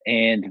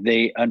 and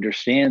they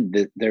understand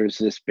that there's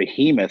this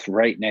behemoth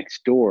right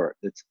next door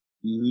that's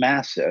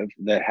massive,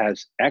 that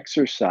has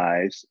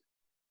exercised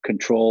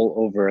control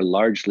over a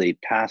largely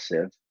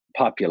passive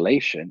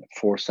population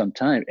for some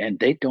time, and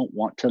they don't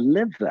want to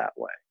live that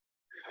way.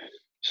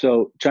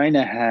 So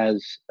China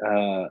has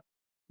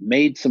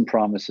made some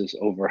promises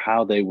over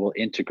how they will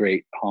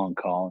integrate Hong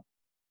Kong.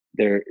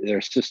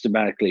 They're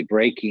systematically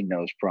breaking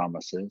those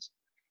promises.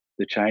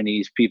 The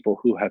Chinese people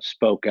who have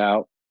spoke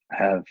out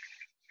have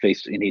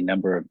faced any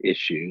number of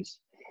issues.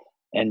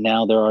 And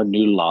now there are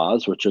new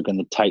laws which are going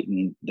to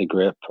tighten the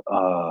grip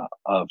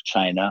of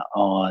China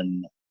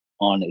on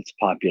its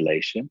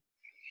population.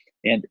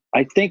 And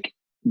I think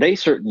they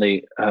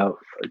certainly,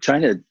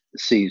 China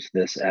sees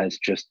this as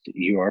just,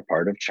 you are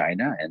part of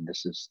China, and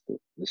this is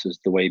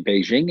the way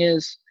Beijing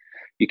is.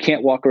 You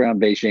can't walk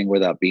around Beijing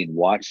without being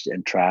watched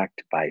and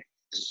tracked by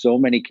so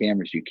many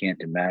cameras you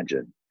can't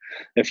imagine.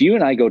 If you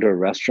and I go to a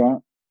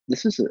restaurant,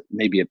 this is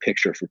maybe a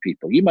picture for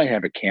people. You might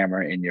have a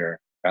camera in your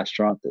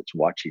restaurant that's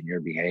watching your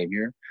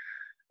behavior.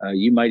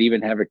 You might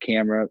even have a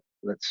camera,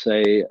 let's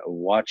say,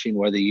 watching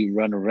whether you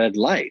run a red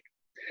light.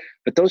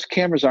 But those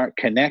cameras aren't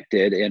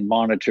connected and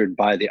monitored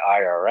by the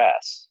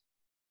IRS.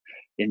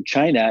 In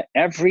China,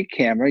 every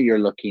camera you're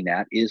looking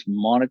at is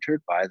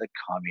monitored by the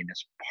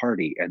Communist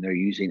Party, and they're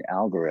using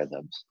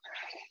algorithms.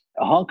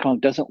 Hong Kong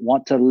doesn't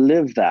want to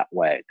live that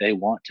way. They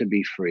want to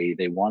be free.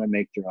 They want to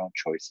make their own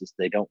choices.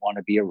 They don't want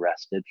to be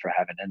arrested for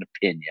having an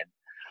opinion.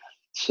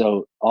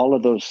 So all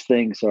of those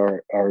things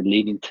are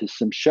leading to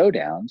some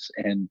showdowns,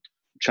 and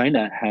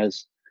China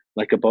has,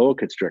 like a boa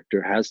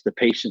constrictor, has the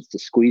patience to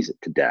squeeze it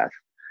to death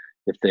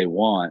if they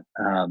want.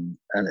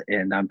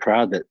 And I'm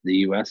proud that the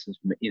U.S. has,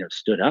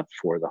 stood up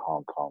for the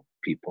Hong Kong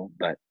people,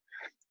 but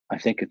I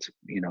think it's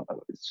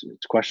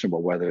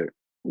questionable whether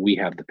we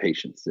have the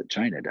patience that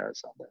China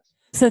does on this.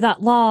 So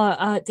that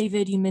law,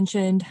 David, you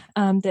mentioned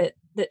that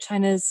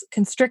China's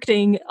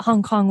constricting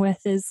Hong Kong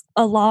with is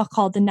a law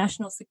called the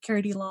National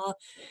Security Law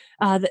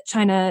that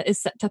China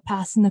is set to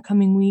pass in the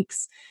coming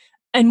weeks,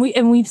 and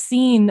we've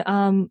seen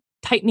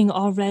tightening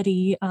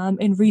already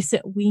in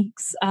recent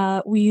weeks.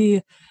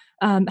 We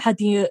had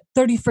the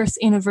 31st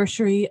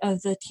anniversary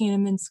of the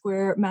Tiananmen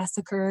Square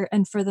massacre,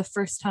 and for the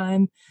first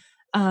time,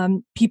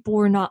 people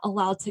were not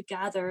allowed to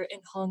gather in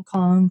Hong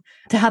Kong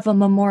to have a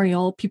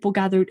memorial. People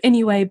gathered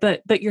anyway,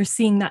 but you're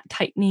seeing that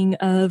tightening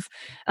of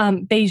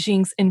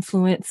Beijing's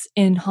influence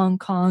in Hong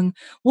Kong.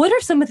 What are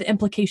some of the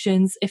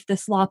implications if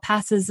this law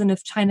passes and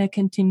if China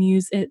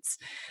continues its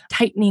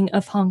tightening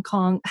of Hong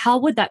Kong? How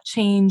would that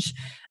change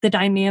the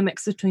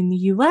dynamics between the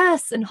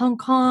U.S. and Hong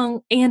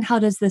Kong? And how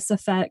does this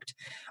affect,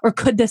 or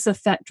could this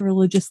affect,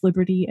 religious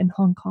liberty in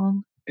Hong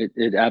Kong?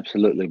 It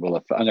absolutely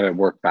will. I'm going to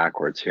work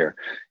backwards here.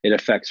 It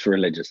affects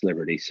religious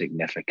liberty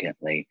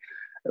significantly.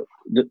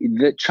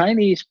 The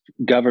Chinese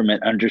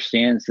government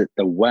understands that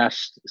the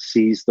West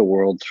sees the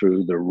world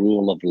through the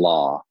rule of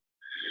law.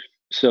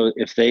 So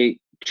if they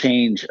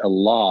change a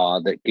law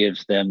that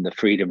gives them the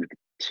freedom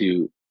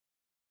to,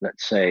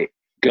 let's say,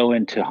 go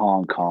into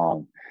Hong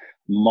Kong,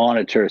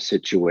 monitor a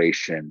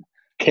situation,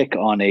 pick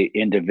on a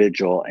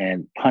individual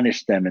and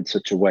punish them in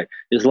such a way,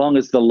 as long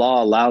as the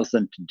law allows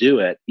them to do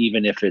it,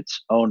 even if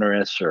it's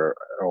onerous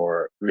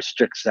or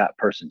restricts that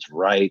person's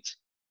rights,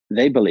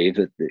 they believe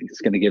that it's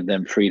going to give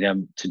them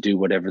freedom to do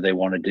whatever they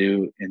want to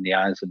do in the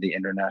eyes of the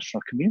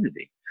international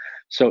community.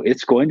 So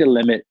it's going to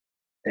limit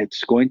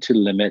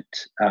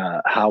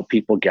how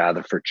people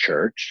gather for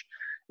church.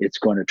 It's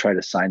going to try to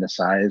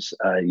sinicize,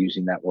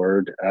 using that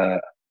word,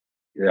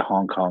 the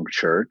Hong Kong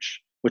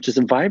church, which is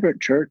a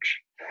vibrant church.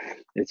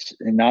 It's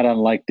not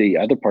unlike the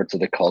other parts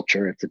of the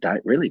culture. It's a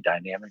really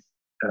dynamic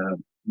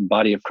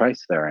body of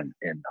Christ there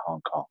in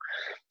Hong Kong.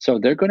 So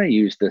they're going to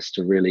use this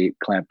to really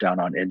clamp down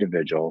on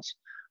individuals.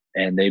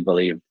 And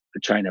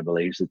China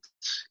believes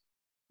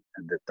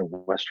that the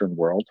Western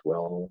world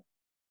will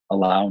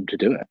allow them to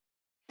do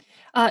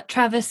it.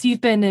 Travis,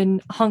 you've been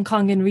in Hong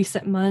Kong in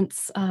recent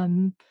months.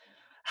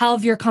 How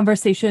have your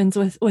conversations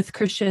with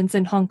Christians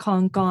in Hong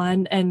Kong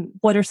gone? And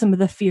what are some of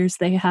the fears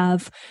they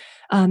have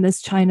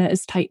as China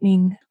is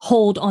tightening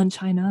hold on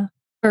China,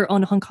 or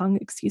on Hong Kong,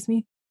 excuse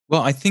me?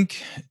 Well, I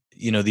think,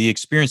 the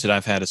experience that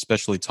I've had,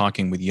 especially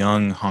talking with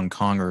young Hong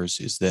Kongers,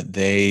 is that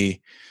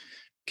they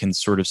can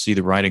sort of see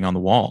the writing on the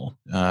wall.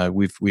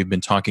 We've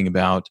been talking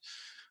about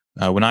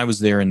When I was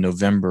there in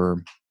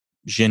November,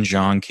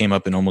 Xinjiang came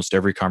up in almost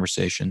every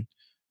conversation,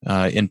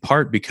 in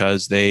part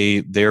because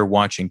they're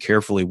watching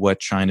carefully what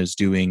China's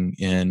doing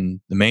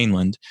in the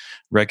mainland,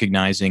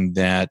 recognizing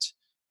that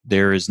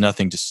there is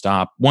nothing to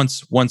stop.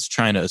 Once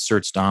China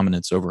asserts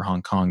dominance over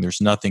Hong Kong, there's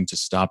nothing to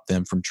stop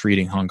them from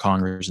treating Hong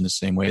Kongers in the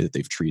same way that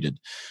they've treated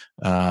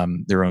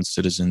their own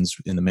citizens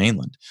in the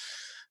mainland.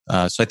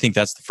 So I think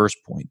that's the first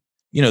point.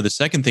 The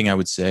second thing I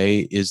would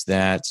say is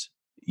that,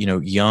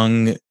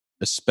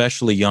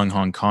 especially young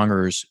Hong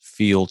Kongers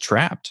feel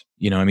trapped.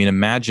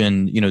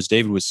 Imagine, as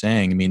David was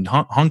saying,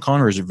 Hong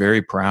Kongers are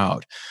very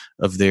proud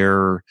of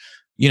their,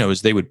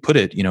 as they would put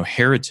it,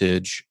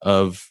 heritage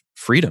of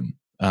freedom.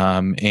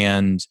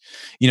 It's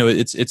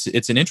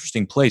an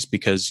interesting place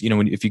because,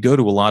 if you go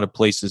to a lot of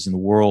places in the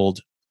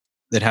world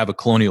that have a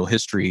colonial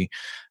history,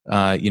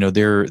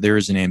 there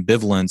is an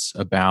ambivalence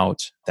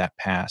about that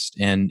past.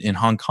 And in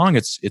Hong Kong,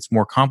 it's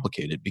more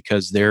complicated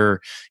because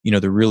there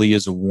really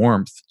is a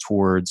warmth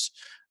towards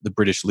the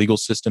British legal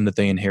system that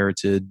they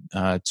inherited,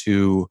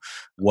 to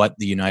what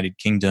the United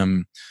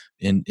Kingdom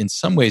in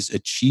some ways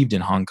achieved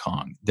in Hong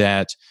Kong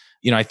that,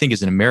 I think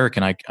as an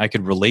American, I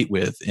could relate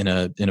with in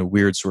a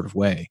weird sort of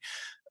way.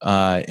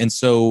 And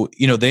so,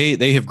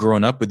 they have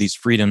grown up with these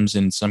freedoms,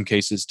 in some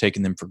cases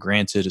taken them for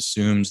granted,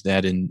 assumes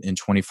that in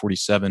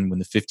 2047, when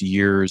the 50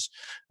 years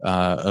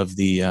of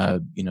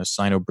the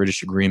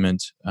Sino-British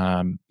agreement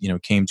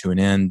came to an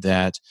end,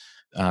 that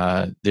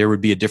there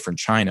would be a different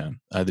China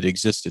that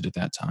existed at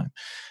that time.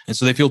 And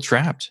so they feel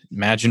trapped.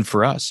 Imagine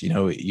for us,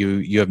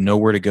 you have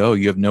nowhere to go.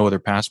 You have no other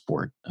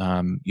passport.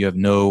 You have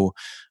no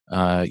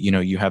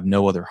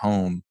other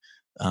home.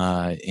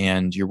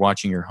 And you're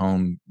watching your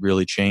home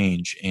really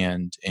change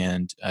and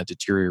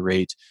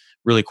deteriorate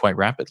really quite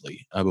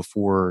rapidly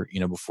before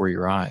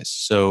your eyes.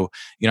 So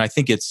I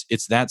think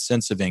it's that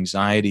sense of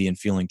anxiety and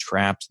feeling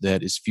trapped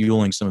that is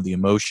fueling some of the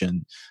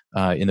emotion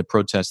in the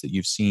protests that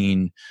you've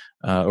seen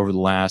over the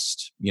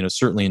last,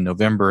 certainly in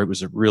November. It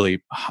was it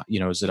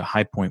was at a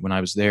high point when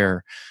I was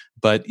there,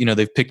 but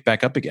they've picked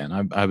back up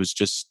again. I was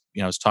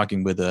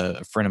talking with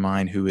a friend of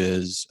mine who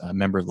is a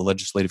member of the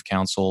Legislative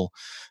Council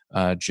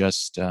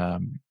just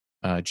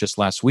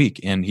last week,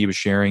 and he was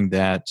sharing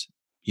that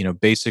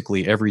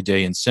basically every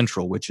day in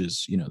Central, which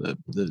is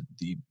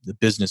the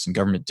business and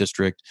government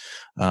district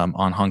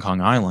on Hong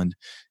Kong Island,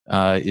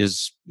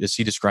 is, as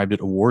he described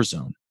it, a war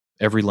zone.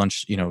 Every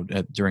lunch,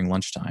 during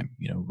lunchtime,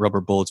 rubber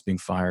bullets being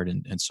fired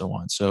and so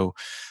on. So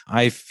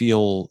I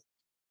feel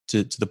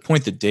to the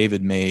point that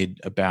David made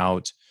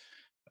about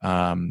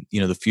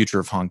the future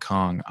of Hong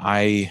Kong,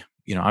 I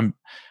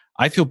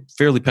feel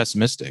fairly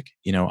pessimistic.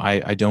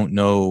 I don't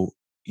know.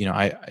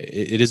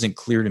 It isn't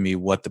clear to me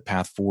what the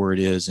path forward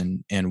is,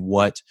 and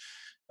what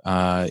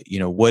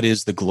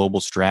is the global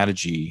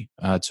strategy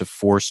to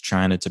force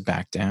China to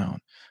back down.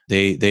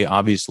 They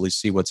obviously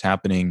see what's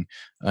happening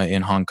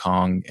in Hong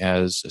Kong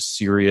as a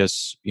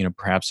serious,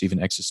 perhaps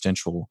even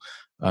existential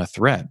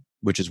threat,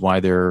 which is why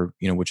they are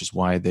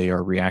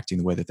reacting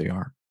the way that they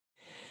are.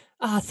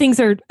 Things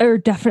are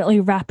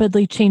definitely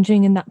rapidly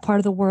changing in that part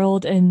of the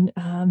world, and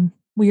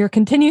we are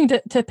continuing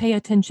to pay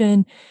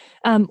attention.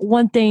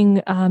 One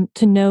thing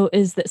to note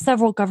is that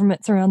several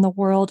governments around the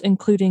world,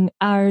 including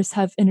ours,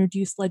 have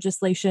introduced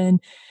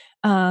legislation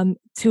to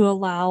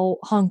allow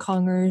Hong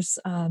Kongers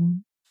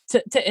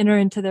to enter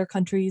into their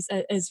countries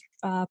as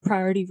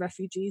priority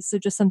refugees. So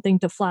just something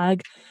to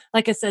flag.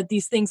 Like I said,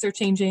 these things are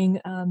changing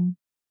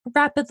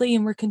rapidly,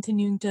 and we're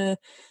continuing to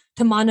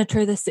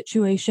monitor the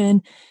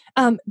situation.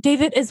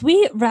 David, as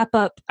we wrap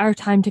up our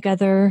time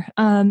together,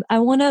 I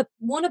want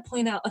to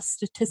point out a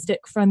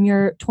statistic from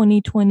your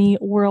 2020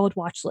 World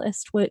Watch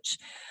List, which,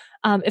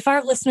 if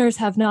our listeners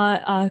have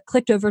not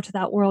clicked over to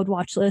that World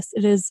Watch List,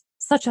 it is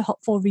such a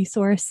helpful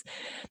resource.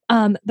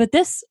 But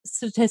this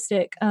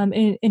statistic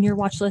in your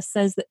watch list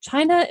says that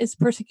China is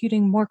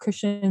persecuting more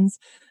Christians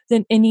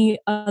than any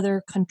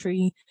other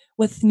country,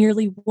 with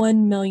nearly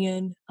 1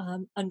 million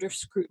under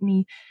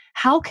scrutiny.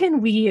 How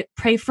can we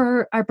pray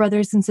for our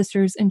brothers and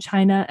sisters in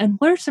China? And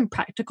what are some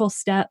practical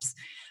steps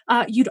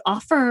you'd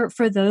offer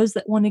for those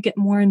that want to get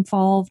more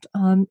involved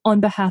on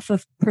behalf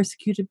of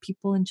persecuted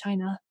people in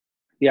China?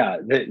 Yeah,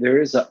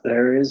 there is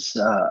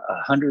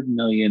 100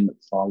 million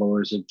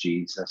followers of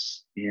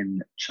Jesus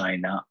in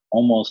China,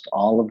 almost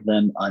all of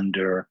them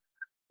under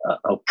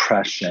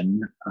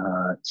oppression.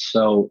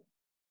 So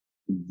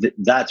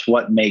that's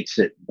what makes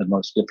it the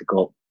most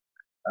difficult,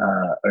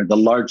 or the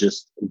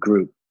largest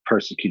group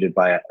persecuted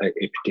by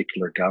a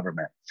particular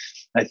government.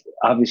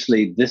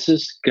 Obviously, this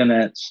is going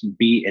to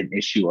be an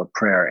issue of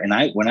prayer. And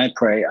when I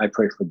pray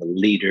for the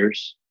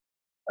leaders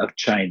of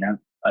China.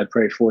 I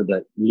pray for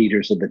the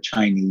leaders of the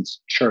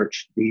Chinese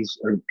church. These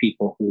are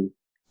people who,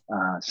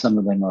 some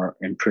of them are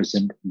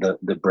imprisoned,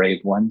 the brave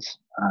ones.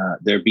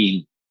 They're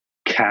being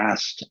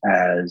cast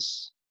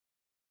as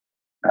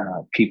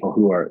people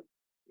who are,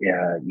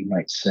 you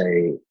might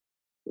say,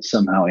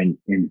 somehow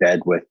in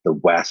bed with the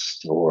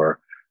West, or,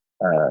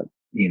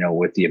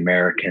 with the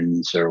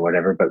Americans or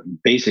whatever. But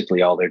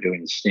basically all they're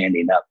doing is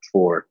standing up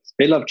for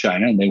They love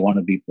China and they want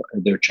to be,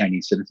 they're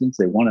Chinese citizens.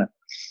 They want to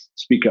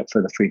speak up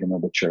for the freedom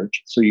of the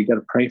church. So you got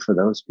to pray for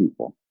those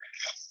people.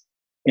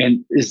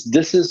 And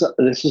this is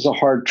a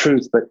hard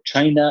truth, but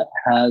China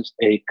has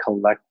a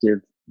collective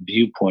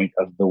viewpoint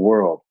of the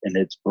world, and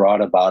it's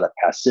brought about a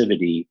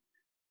passivity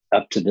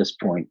up to this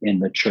point in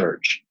the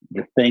church.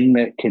 The thing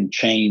that can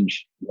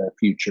change the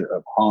future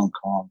of Hong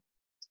Kong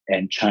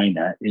and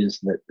China is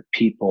that the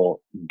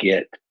people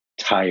get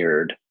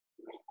tired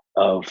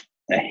of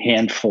a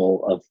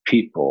handful of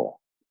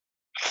people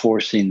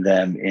forcing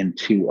them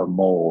into a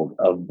mold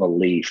of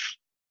belief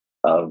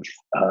of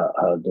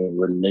the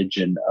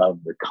religion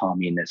of the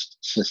communist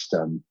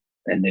system,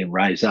 and they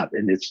rise up.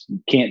 And it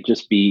can't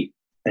just be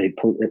I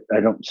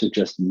don't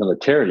suggest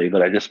militarily,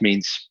 but I just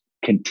means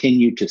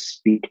continue to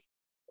speak.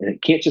 And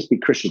it can't just be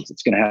Christians.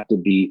 It's going to have to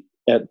be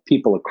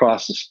people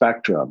across the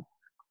spectrum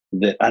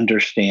that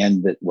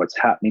understand that what's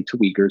happening to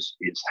Uyghurs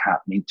is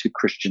happening to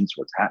Christians.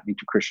 What's happening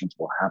to Christians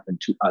will happen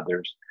to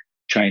others.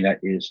 China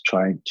is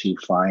trying to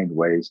find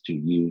ways to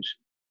use,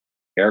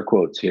 air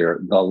quotes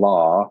here, the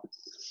law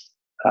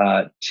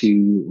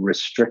to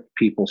restrict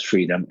people's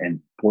freedom and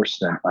force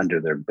them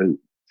under their boot.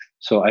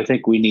 So I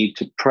think we need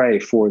to pray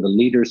for the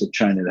leaders of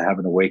China to have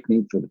an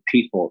awakening, for the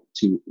people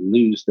to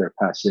lose their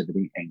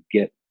passivity and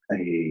get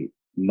a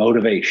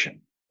motivation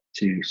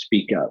to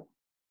speak up.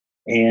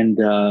 And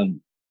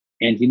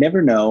you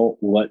never know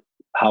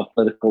how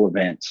political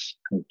events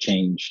can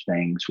change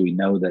things. We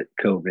know that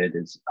COVID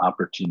is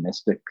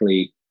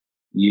opportunistically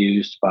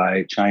used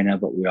by China,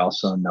 but we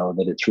also know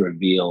that it's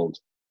revealed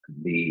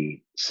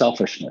the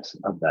selfishness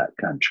of that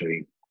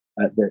country,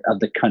 of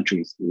the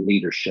country's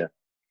leadership.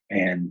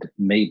 And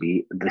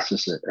maybe this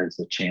is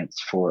a chance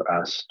for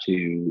us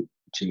to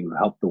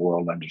help the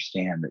world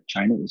understand that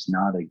China is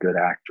not a good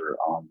actor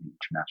on the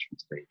international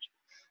stage,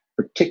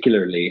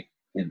 particularly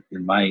in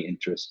my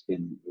interest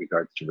in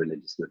regards to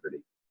religious liberty.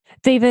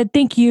 David,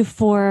 thank you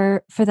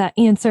for that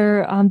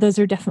answer. Those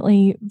are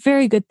definitely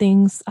very good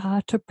things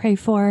to pray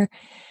for.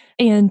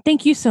 And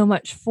thank you so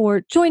much for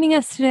joining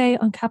us today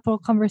on Capital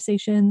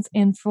Conversations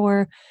and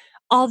for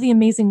all the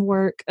amazing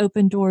work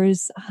Open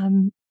Doors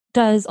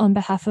does on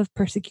behalf of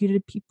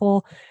persecuted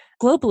people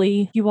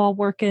globally. You all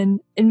work in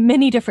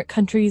many different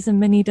countries and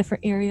many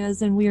different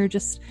areas, and we are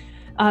just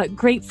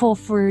grateful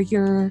for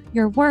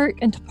your work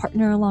and to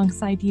partner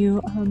alongside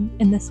you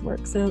in this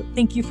work. So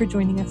thank you for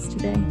joining us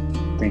today.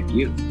 Thank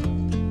you.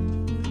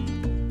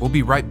 We'll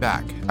be right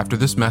back after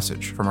this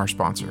message from our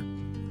sponsor.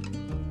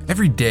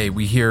 Every day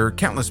we hear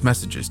countless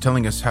messages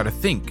telling us how to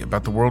think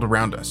about the world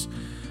around us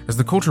as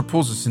the culture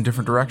pulls us in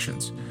different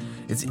directions.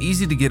 It's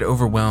easy to get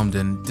overwhelmed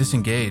and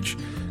disengage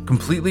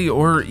completely,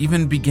 or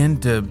even begin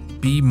to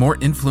be more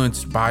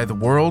influenced by the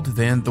world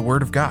than the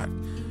Word of God.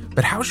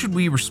 But how should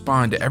we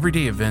respond to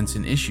everyday events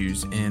and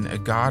issues in a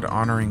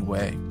God-honoring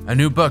way? A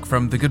new book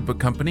from the Good Book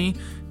Company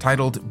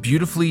titled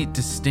Beautifully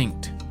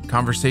Distinct: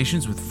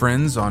 Conversations with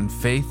Friends on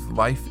Faith,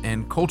 Life,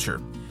 and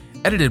Culture,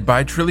 edited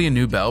by Trillia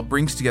Newbell,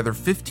 brings together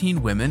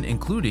 15 women,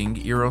 including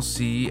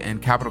ERLC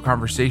and Capital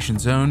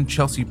Conversations' own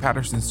Chelsea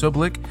Patterson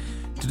Sobolik,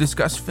 to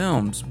discuss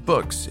films,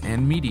 books,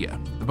 and media.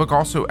 The book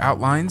also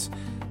outlines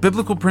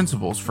biblical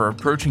principles for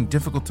approaching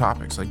difficult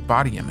topics like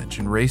body image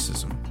and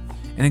racism,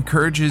 and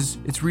encourages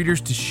its readers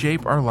to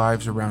shape our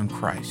lives around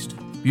Christ.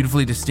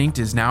 Beautifully Distinct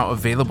is now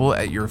available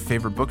at your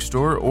favorite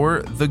bookstore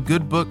or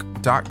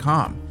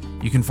thegoodbook.com.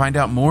 You can find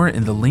out more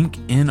in the link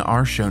in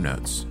our show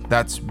notes.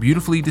 That's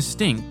Beautifully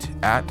Distinct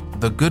at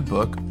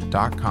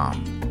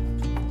thegoodbook.com.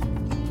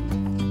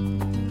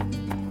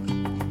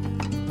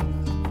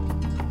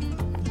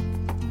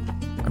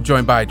 I'm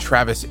joined by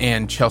Travis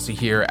and Chelsea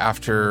here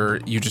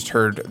after you just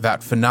heard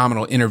that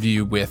phenomenal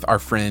interview with our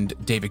friend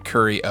David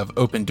Curry of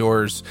Open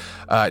Doors.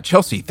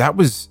 Chelsea, that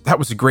was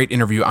a great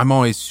interview. I'm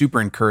always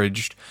super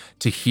encouraged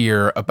to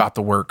hear about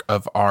the work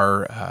of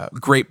our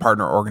great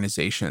partner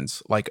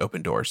organizations like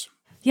Open Doors.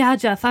 Yeah,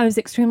 Jeff, I was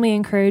extremely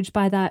encouraged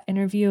by that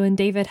interview, and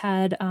David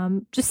had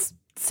just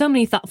so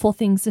many thoughtful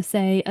things to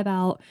say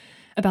about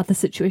the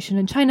situation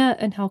in China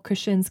and how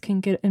Christians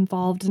can get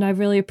involved. And I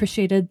really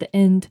appreciated the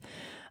end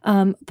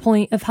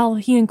point of how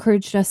he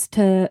encouraged us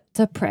to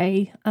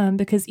pray,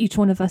 because each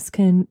one of us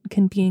can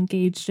be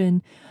engaged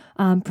in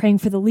praying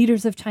for the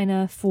leaders of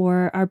China,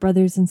 for our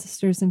brothers and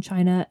sisters in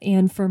China,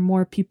 and for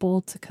more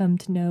people to come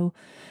to know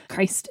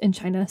Christ in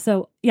China.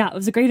 So yeah, it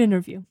was a great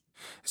interview.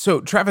 So,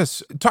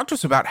 Travis, talk to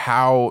us about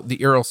how the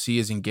ERLC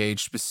is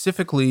engaged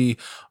specifically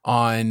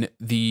on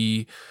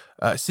the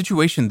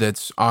situation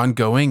that's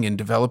ongoing and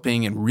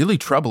developing and really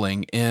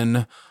troubling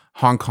in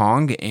Hong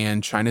Kong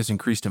and China's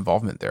increased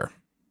involvement there.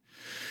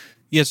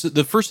 Yes,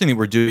 the first thing that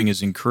we're doing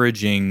is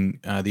encouraging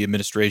the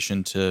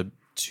administration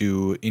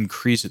to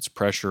increase its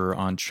pressure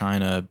on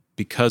China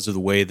because of the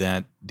way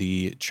that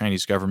the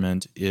Chinese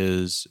government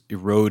is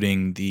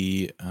eroding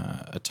the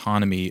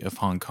autonomy of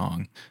Hong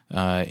Kong.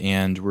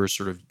 And we're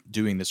sort of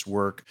doing this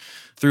work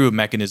through a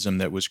mechanism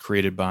that was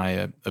created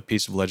by a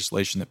piece of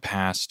legislation that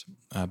passed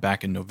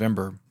back in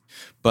November.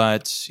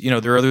 But,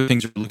 there are other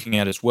things we're looking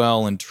at as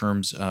well in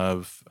terms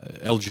of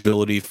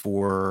eligibility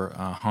for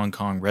Hong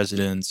Kong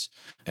residents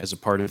as a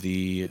part of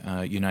the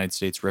United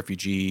States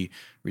Refugee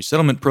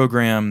Resettlement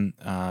Program,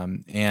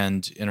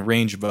 and in a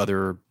range of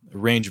other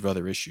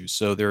issues.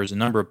 So there is a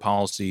number of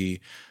policy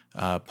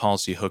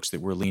hooks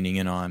that we're leaning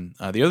in on.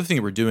 The other thing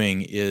that we're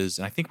doing is,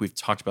 and I think we've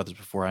talked about this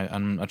before,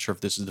 I'm not sure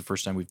if this is the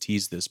first time we've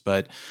teased this,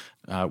 but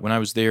when I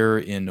was there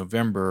in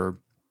November,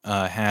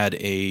 had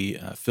a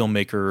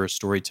filmmaker, a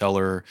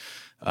storyteller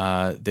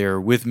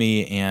there with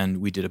me,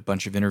 and we did a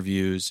bunch of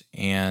interviews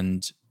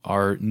and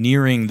are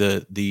nearing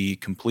the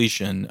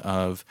completion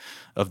of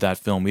that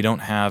film. We don't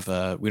have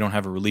a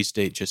release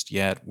date just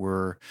yet.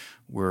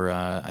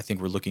 I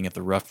think we're looking at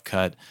the rough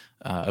cut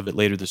of it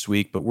later this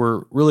week, but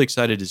we're really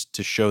excited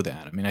to show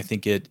that. I mean, I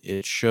think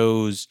it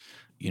shows,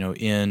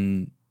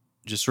 in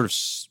just sort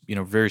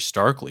of, very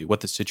starkly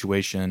what the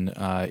situation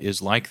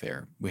is like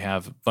there. We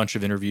have a bunch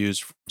of interviews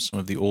from some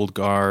of the old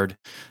guard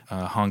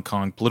Hong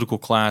Kong political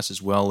class,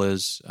 as well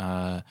as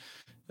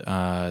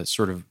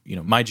sort of,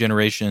 my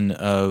generation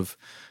of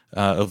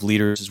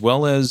leaders, as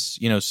well as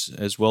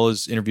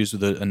interviews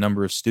with a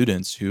number of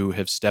students who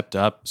have stepped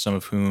up, some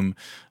of whom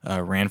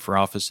ran for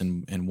office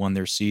and won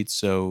their seats.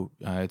 So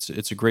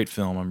it's a great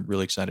film. I'm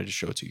really excited to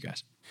show it to you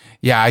guys.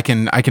 Yeah, I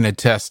can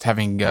attest,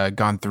 having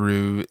gone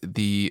through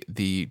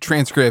the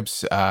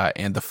transcripts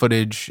and the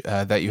footage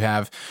that you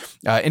have,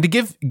 and to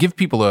give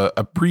people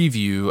a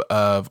preview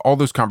of all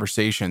those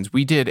conversations.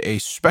 We did a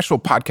special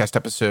podcast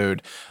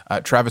episode,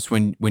 Travis,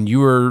 when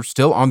you were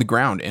still on the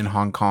ground in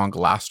Hong Kong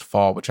last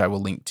fall, which I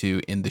will link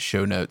to in the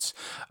show notes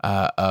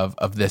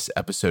of this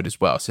episode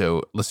as well.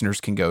 So listeners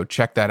can go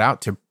check that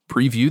out to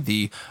preview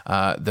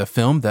the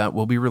film that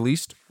will be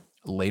released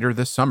later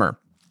this summer.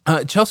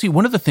 Chelsea,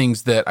 one of the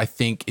things that I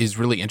think is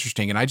really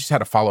interesting, and I just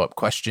had a follow-up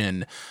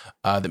question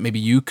that maybe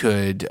you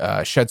could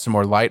shed some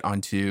more light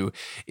onto,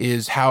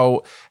 is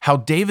how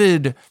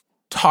David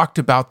talked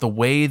about the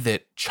way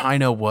that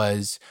China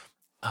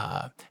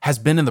has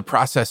been in the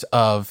process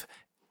of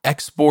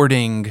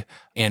exporting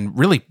and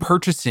really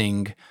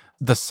purchasing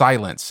the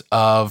silence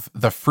of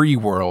the free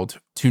world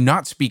to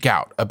not speak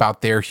out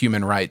about their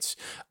human rights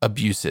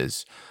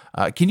abuses.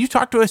 Can you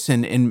talk to us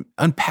and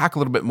unpack a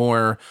little bit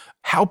more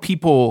how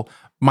people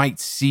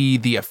might see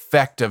the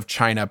effect of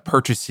China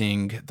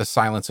purchasing the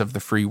silence of the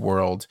free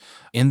world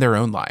in their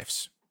own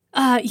lives?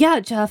 Yeah,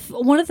 Jeff.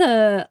 One of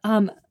the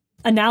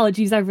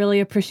analogies I really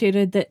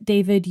appreciated that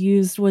David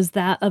used was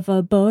that of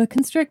a boa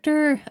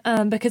constrictor,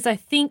 because I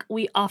think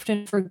we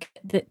often forget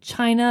that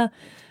China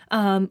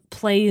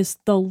plays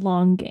the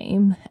long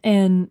game.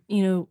 And,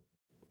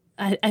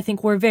 I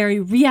think we're very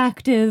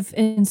reactive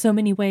in so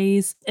many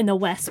ways in the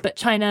West, but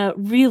China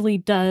really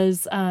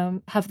does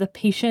have the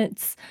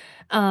patience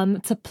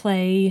to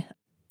play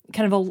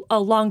kind of a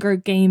longer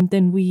game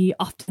than we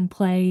often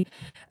play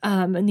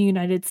in the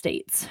United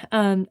States.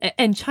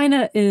 And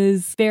China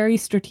is very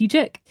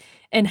strategic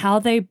in how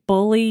they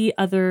bully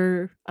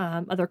other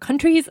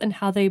countries and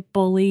how they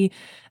bully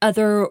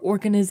other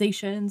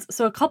organizations.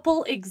 So a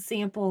couple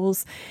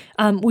examples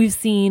we've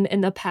seen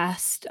in the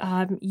past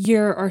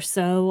year or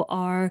so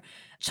are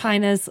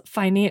China's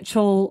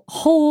financial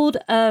hold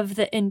of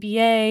the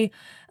NBA.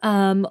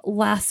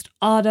 Last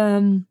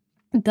autumn,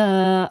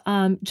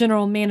 the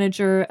general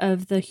manager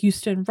of the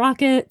Houston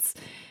Rockets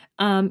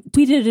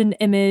tweeted an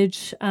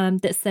image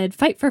that said,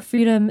 "Fight for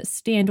freedom,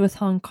 stand with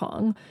Hong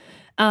Kong."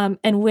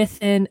 And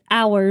within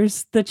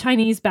hours, the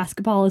Chinese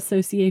Basketball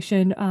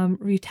Association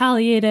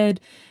retaliated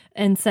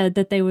and said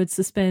that they would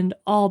suspend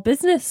all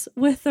business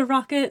with the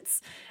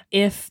Rockets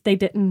if they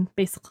didn't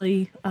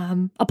basically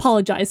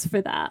apologize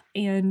for that.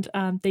 And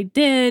they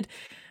did.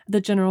 The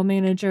general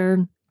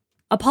manager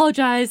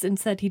apologized and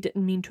said he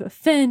didn't mean to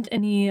offend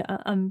any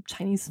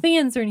Chinese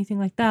fans or anything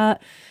like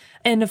that.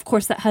 And of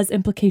course, that has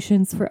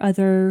implications for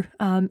other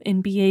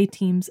NBA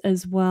teams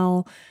as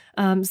well.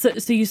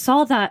 So you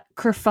saw that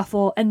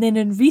kerfuffle. And then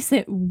in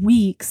recent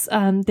weeks,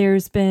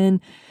 there's been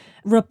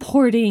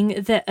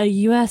reporting that a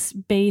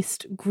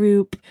US-based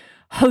group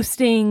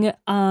hosting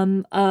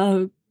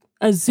a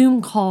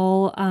Zoom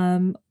call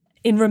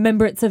in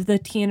remembrance of the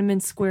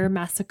Tiananmen Square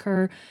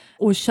massacre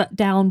was shut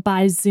down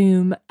by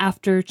Zoom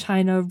after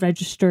China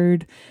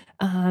registered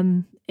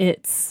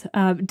its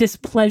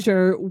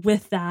displeasure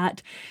with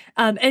that.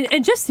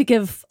 And just to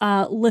give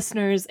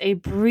listeners a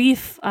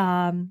brief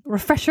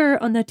refresher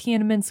on the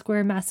Tiananmen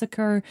Square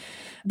massacre,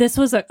 this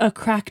was a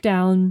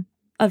crackdown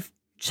of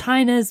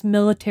China's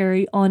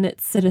military on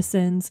its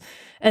citizens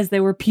as they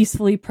were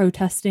peacefully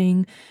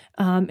protesting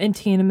in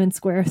Tiananmen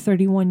Square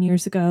 31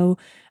 years ago.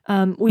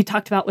 We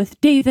talked about with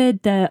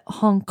David that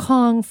Hong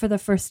Kong, for the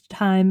first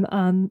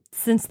time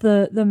since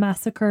the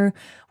massacre,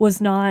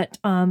 was not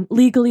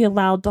legally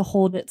allowed to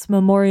hold its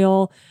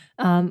memorial.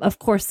 Of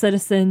course,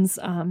 citizens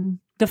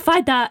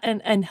defied that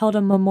and held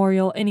a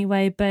memorial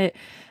anyway. But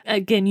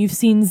again, you've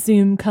seen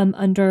Zoom come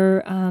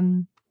under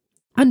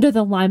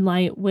the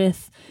limelight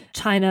with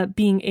China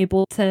being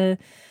able to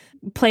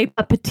play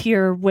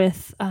puppeteer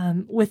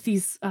with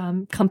these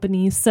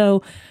companies.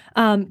 So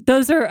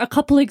those are a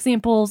couple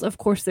examples. Of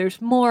course,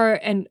 there's more,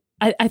 and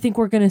I think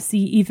we're going to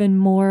see even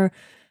more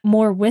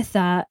with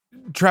that.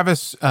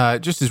 Travis,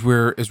 just as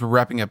we're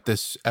wrapping up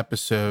this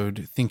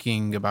episode,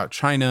 thinking about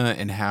China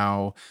and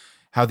how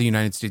the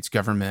United States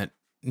government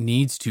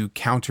needs to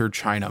counter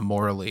China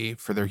morally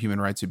for their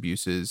human rights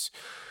abuses.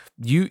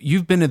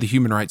 You've been in the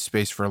human rights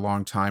space for a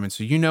long time, and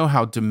so you know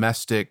how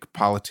domestic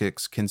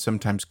politics can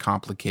sometimes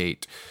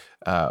complicate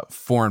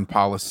foreign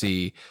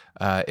policy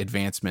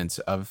advancements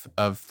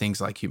of things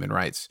like human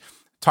rights.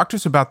 Talk to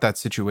us about that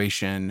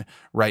situation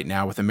right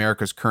now with some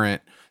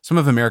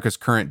of America's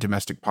current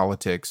domestic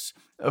politics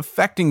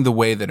affecting the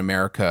way that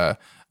America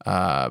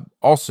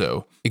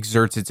also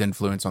exerts its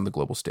influence on the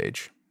global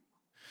stage.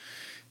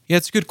 Yeah,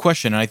 it's a good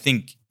question. I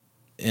think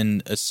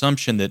an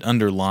assumption that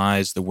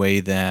underlies the way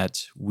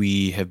that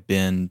we have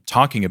been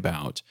talking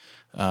about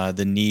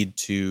the need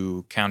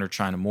to counter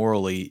China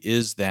morally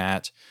is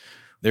that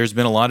there's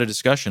been a lot of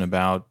discussion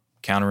about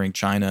countering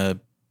China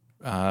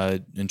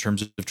in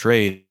terms of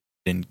trade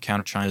and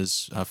counter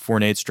China's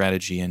foreign aid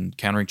strategy and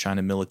countering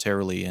China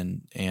militarily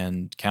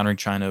and countering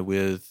China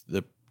with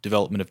the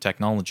development of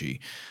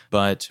technology.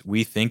 But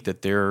we think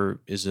that there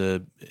is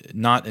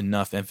not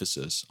enough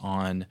emphasis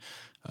on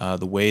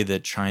the way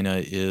that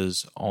China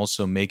is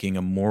also making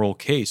a moral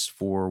case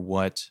for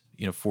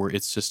for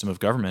its system of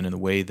government and the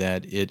way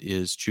that it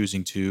is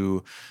choosing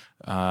to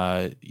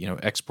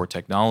export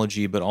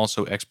technology, but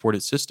also export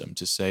its system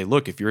to say,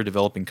 look, if you're a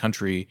developing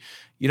country,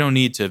 you don't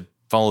need to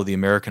follow the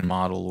American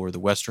model or the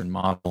Western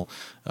model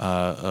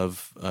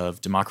of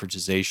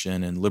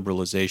democratization and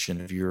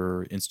liberalization of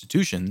your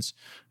institutions.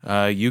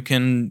 You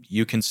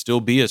can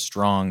still be a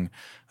strong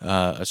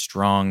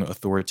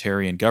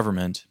authoritarian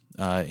government,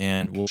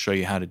 and we'll show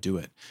you how to do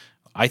it.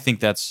 I think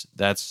that's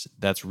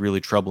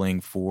really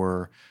troubling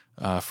for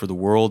the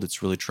world.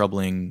 It's really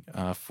troubling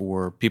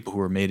for people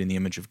who are made in the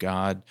image of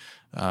God,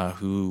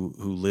 who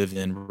live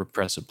in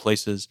repressive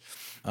places,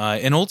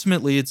 and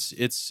ultimately,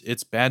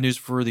 it's bad news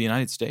for the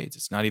United States.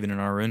 It's not even in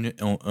our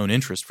own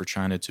interest for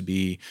China to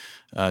be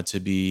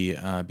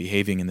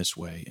behaving in this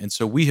way. And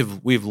so we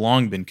have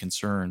long been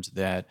concerned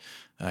that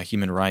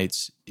human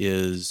rights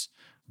is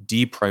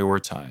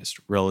deprioritized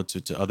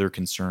relative to other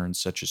concerns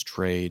such as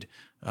trade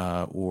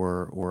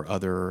or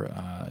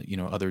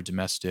other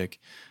domestic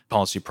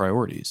policy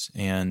priorities.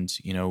 And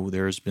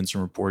there's been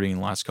some reporting in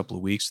the last couple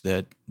of weeks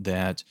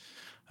that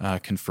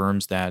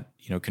confirms that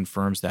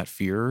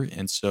fear.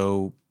 And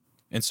so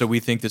we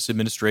think this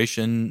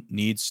administration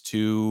needs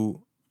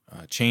to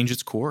change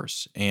its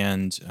course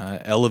and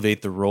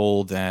elevate the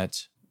role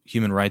that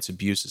human rights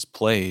abuses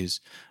plays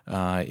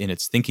in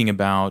its thinking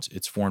about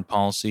its foreign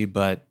policy,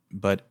 but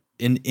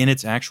in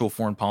its actual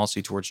foreign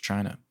policy towards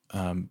China.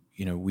 I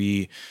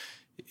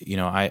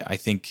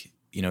think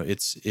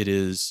it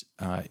is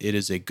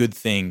a good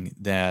thing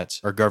that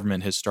our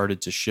government has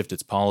started to shift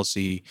its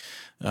policy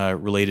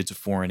related to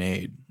foreign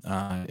aid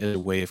as a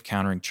way of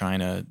countering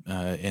China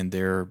and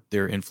their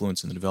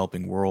influence in the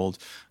developing world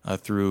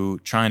through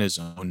China's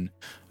own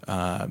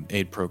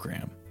aid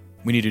program.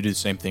 We need to do the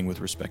same thing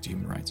with respect to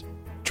human rights.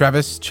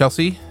 Travis,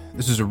 Chelsea,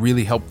 this is a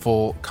really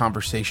helpful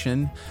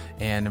conversation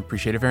and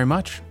appreciate it very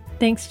much.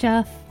 Thanks,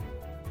 Jeff.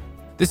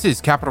 This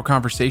is Capital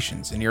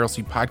Conversations, an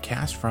ERLC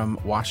podcast from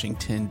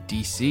Washington,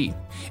 D.C.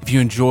 If you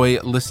enjoy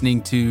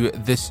listening to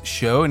this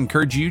show, I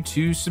encourage you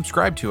to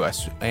subscribe to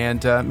us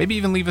and maybe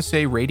even leave us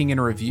a rating and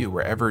a review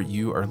wherever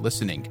you are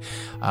listening.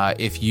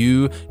 If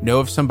you know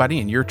of somebody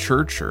in your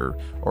church or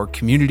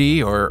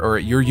community or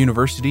at your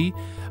university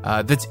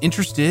that's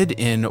interested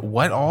in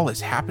what all is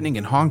happening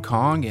in Hong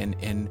Kong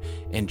and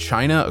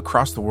China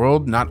across the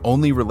world, not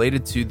only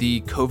related to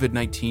the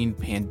COVID-19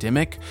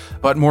 pandemic,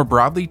 but more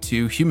broadly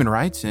to human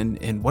rights and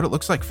what it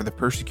looks like for the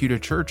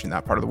persecuted church in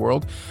that part of the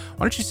world,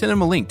 why don't you send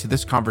them a link to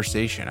this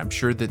conversation? I'm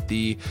sure that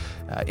the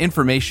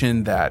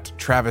information that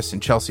Travis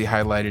and Chelsea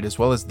highlighted, as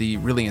well as the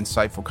really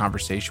insightful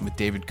conversation with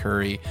David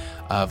Curry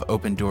of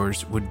Open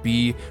Doors, would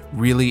be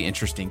really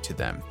interesting to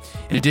them.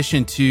 In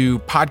addition to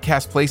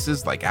podcast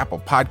places like Apple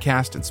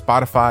Podcast and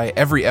Spotify,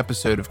 every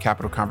episode of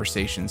Capital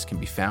Conversations can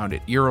be found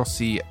at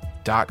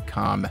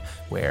ERLC.com,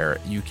 where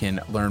you can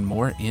learn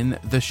more in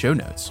the show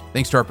notes.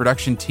 Thanks to our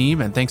production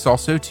team, and thanks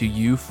also to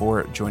you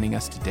for joining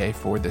us today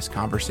for this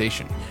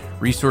conversation.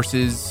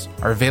 Resources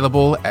are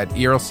available at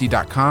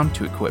ERLC.com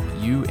to equip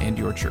you and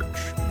your church.